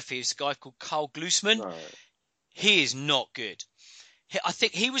Guy Murphy is a guy called Carl Glusman. Right. He is not good. I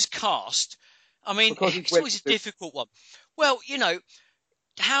think he was cast. I mean, Because it's always a difficult one. Well, you know,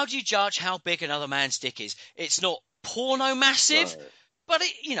 how do you judge how big another man's dick is? It's not porno massive, Right. but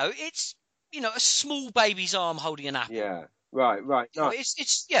it's a small baby's arm holding an apple. Yeah. Right. You know,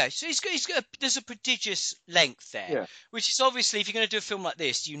 No. so he's got there's a prodigious length there, Yeah. which is obviously, if you're going to do a film like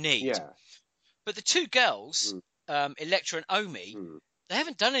this, you need. Yeah. But the two girls, Electra and Omi, they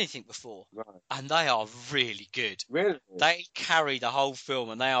haven't done anything before, Right. and they are really good. Really? They carry the whole film,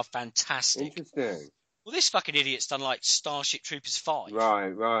 and they are fantastic. Interesting. Well, this fucking idiot's done like Starship Troopers 5.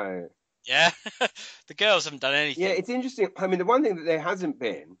 Right. Yeah, the girls haven't done anything. Yeah, it's interesting. I mean, the one thing that there hasn't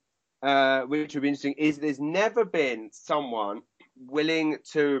been, which would be interesting, is there's never been someone willing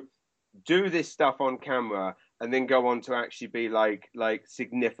to do this stuff on camera and then go on to actually be like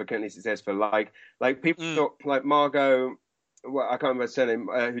significantly successful. Like people thought, like Margot, well, I can't remember her surname,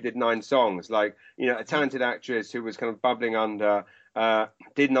 who did 9 Songs. Like, you know, a talented actress who was kind of bubbling under,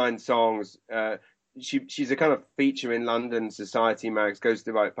 did 9 Songs. She's a kind of feature in London society mags, goes to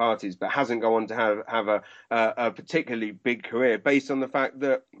the right parties, but hasn't gone on to have a particularly big career based on the fact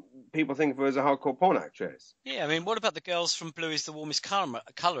that people think of her as a hardcore porn actress. Yeah, I mean, what about the girls from Blue Is the Warmest Colour?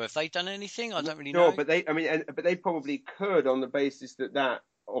 Have they done anything? I don't really Sure, know. but they probably could on the basis that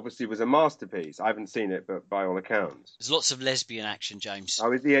obviously was a masterpiece. I haven't seen it, but by all accounts, There's lots of lesbian action, James.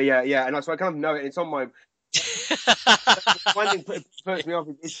 Yeah, and so I kind of know it. It's on my. One thing that puts me off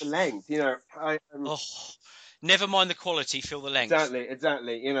is the length. You know, Never mind the quality, feel the length.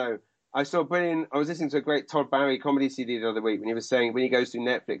 Exactly. You know, I was listening to a great Todd Barry comedy CD the other week when he was saying when he goes through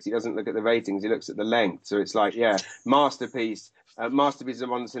Netflix, he doesn't look at the ratings, he looks at the length. So it's like, yeah, masterpiece. Masterpiece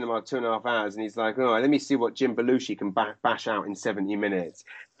of on cinema 2.5 hours, and he's like, oh, let me see what Jim Belushi can bash out in 70 minutes.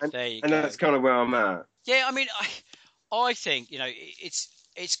 And that's kind of where I'm at. Yeah, I mean, I think, you know,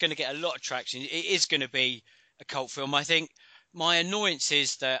 it's going to get a lot of traction. It is going to be a cult film. I think my annoyance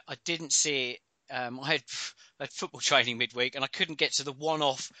is that I didn't see it. I had football training midweek, and I couldn't get to the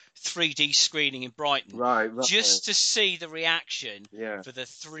one-off 3D screening in Brighton. Right. Just to see the reaction for the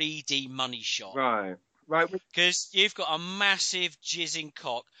 3D money shot. Right. Because you've got a massive jizzing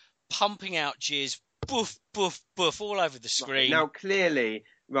cock pumping out jizz, boof, boof, boof, all over the screen. Now, clearly,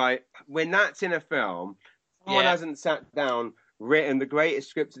 right, when that's in a film, someone hasn't sat down, written the greatest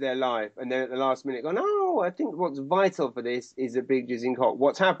script of their life, and then at the last minute gone, oh, I think what's vital for this is a big jizzing cock.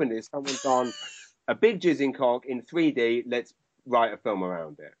 What's happened is someone's gone, a big jizzing cock in 3D, let's write a film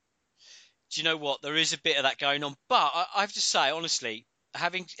around it. Do you know what? There is a bit of that going on. But I have to say, honestly,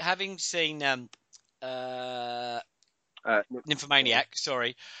 having seen Nymphomaniac,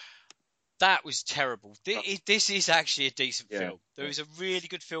 sorry, that was terrible. This is actually a decent film. There is a really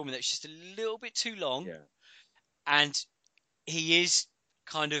good film in there. It's just a little bit too long. Yeah. And he is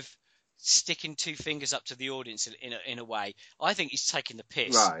kind of sticking 2 fingers up to the audience in a way. I think he's taking the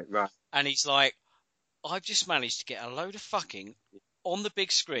piss. Right. And he's like, I've just managed to get a load of fucking on the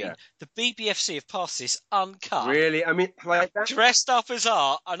big screen. Yeah. The BBFC have passed this uncut. Really? I mean, like that. Dressed up as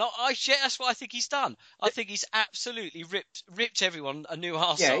art, and that's what I think he's done. I think he's absolutely ripped everyone a new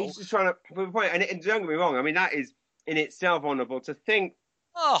arsehole. Yeah, he's just trying to prove a point. And don't get me wrong, I mean, that is in itself honourable to think.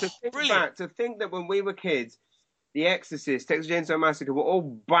 Oh, to think brilliant. back, to think that when we were kids, The Exorcist, Texas Chainsaw Massacre were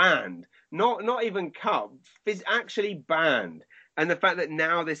all banned. Not even cut, actually banned. And the fact that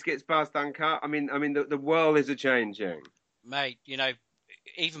now this gets passed uncut, I mean, the world is a changing. Mate, you know,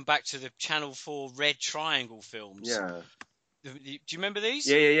 even back to the Channel 4 Red Triangle films. Yeah. Do you remember these?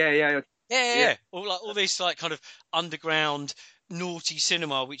 Yeah. All this like kind of underground naughty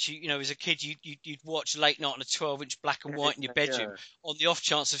cinema, which you know as a kid you'd watch late night on a 12-inch black and white in your bedroom on the off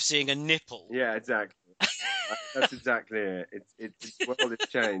chance of seeing a nipple. Yeah, exactly. That's exactly it. It's the world has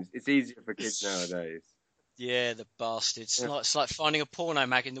changed. It's easier for kids nowadays. Yeah, the bastards. It's like finding a porno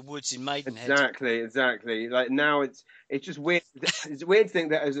mag in the woods in Maidenhead. Exactly. Like now, it's just weird. It's a weird thing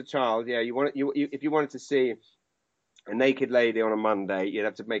that as a child, if you wanted to see a naked lady on a Monday, you'd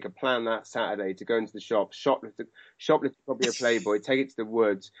have to make a plan that Saturday to go into the shop, shoplift probably a Playboy, take it to the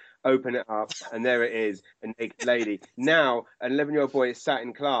woods, open it up, and there it is, a naked lady. Now, an 11-year-old boy is sat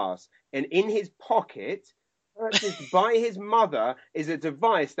in class, and in his pocket, purchased by his mother, is a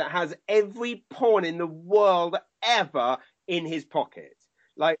device that has every porn in the world ever in his pocket.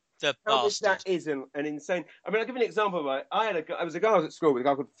 Like, the how bastard. that isn't an insane... I mean, I'll give you an example. Right? I was a guy I was at school with, a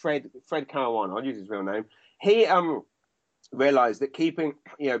guy called Fred Caruana. I'll use his real name. He realised that keeping,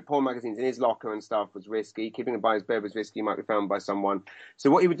 porn magazines in his locker and stuff was risky. Keeping them by his bed was risky. He might be found by someone.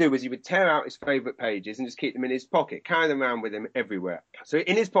 So what he would do was he would tear out his favourite pages and just keep them in his pocket, carry them around with him everywhere. So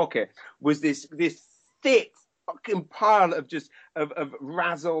in his pocket was this thick fucking pile of just of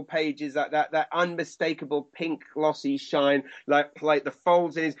razzle pages, that unmistakable pink glossy shine, like the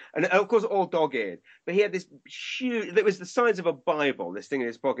folds in his, and of course all dog-eared. But he had this huge, that was the size of a Bible, this thing in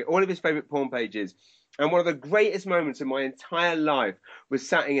his pocket, all of his favourite porn pages. And one of the greatest moments of my entire life was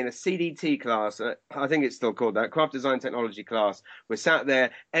sitting in a CDT class. I think it's still called that, Craft Design Technology class. We're sat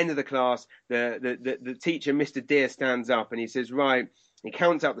there, end of the class. The teacher, Mr. Deere, stands up and he says, right, he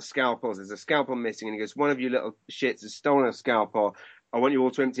counts out the scalpels. There's a scalpel missing. And he goes, one of you little shits has stolen a scalpel. I want you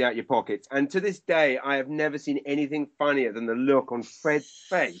all to empty out your pockets. And to this day, I have never seen anything funnier than the look on Fred's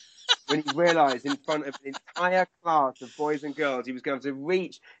face when he realised in front of an entire class of boys and girls, he was going to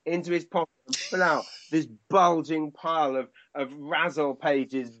reach into his pocket and pull out this bulging pile of razzle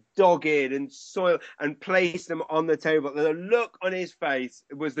pages, dog-eared and soiled, and place them on the table. The look on his face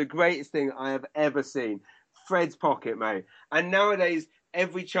was the greatest thing I have ever seen. Fred's pocket, mate. And nowadays,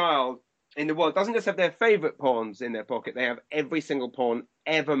 every child in the world doesn't just have their favourite porns in their pocket. They have every single porn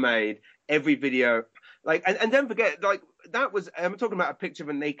ever made, every video. Like, and don't forget, like, that was, I'm talking about a picture of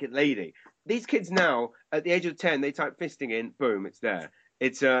a naked lady. These kids now, at the age of 10, they type fisting in, boom, it's there.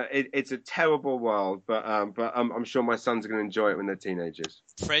 It's a terrible world, but I'm sure my sons are going to enjoy it when they're teenagers.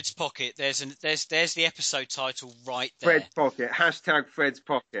 Fred's Pocket. There's the episode title right there. Fred's Pocket. Hashtag Fred's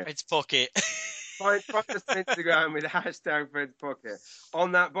Pocket. Fred's Pocket. Find us on Instagram with hashtag Fred's Pocket.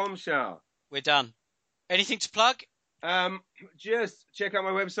 On that bombshell. We're done. Anything to plug? Just check out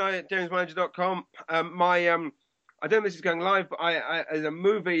my website at jamesmanager.com. I don't know if this is going live, but there's a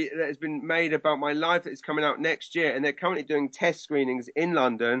movie that has been made about my life that is coming out next year, and they're currently doing test screenings in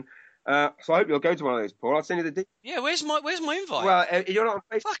London. So I hope you'll go to one of those, Paul. I'll send you the details. Yeah, where's my invite? Well, you're not on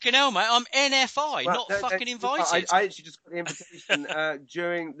Facebook. Fucking hell, mate. I'm NFI, not fucking invited. I actually just got the invitation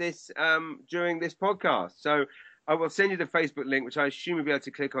during this podcast. So I will send you the Facebook link, which I assume you'll be able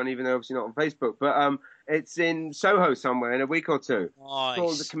to click on, even though obviously not on Facebook. But it's in Soho somewhere in a week or two. Nice. It's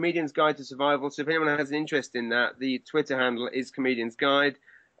called The Comedian's Guide to Survival. So if anyone has an interest in that, the Twitter handle is Comedian's Guide.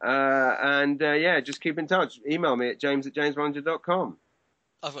 Just keep in touch. Email me at james@jamesmanager.com.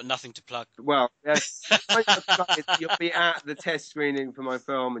 I've got nothing to plug. Well, yes, you'll be at the test screening for my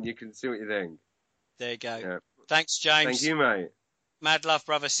film, and you can see what you think. There you go. Yeah. Thanks, James. Thank you, mate. Mad love,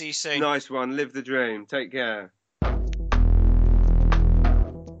 brother. See you soon. Nice one. Live the dream. Take care.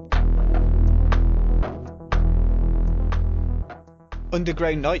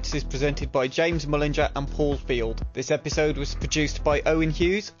 Underground Nights is presented by James Mullinger and Paul Field. This episode was produced by Owen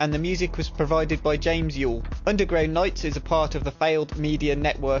Hughes and the music was provided by James Yule. Underground Nights is a part of the Failed Media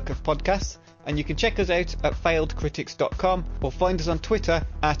network of podcasts, and you can check us out at failedcritics.com or find us on Twitter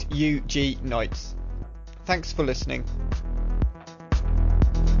at UGNights. Thanks for listening.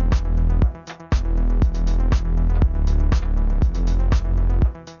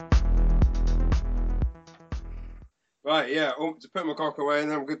 Right, yeah. To put my cock away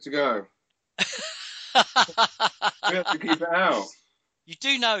and then I'm good to go. We have to keep it out. You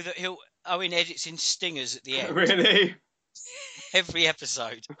do know that Owen edits in stingers at the end. Really? Every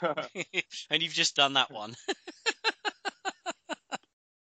episode. And you've just done that one.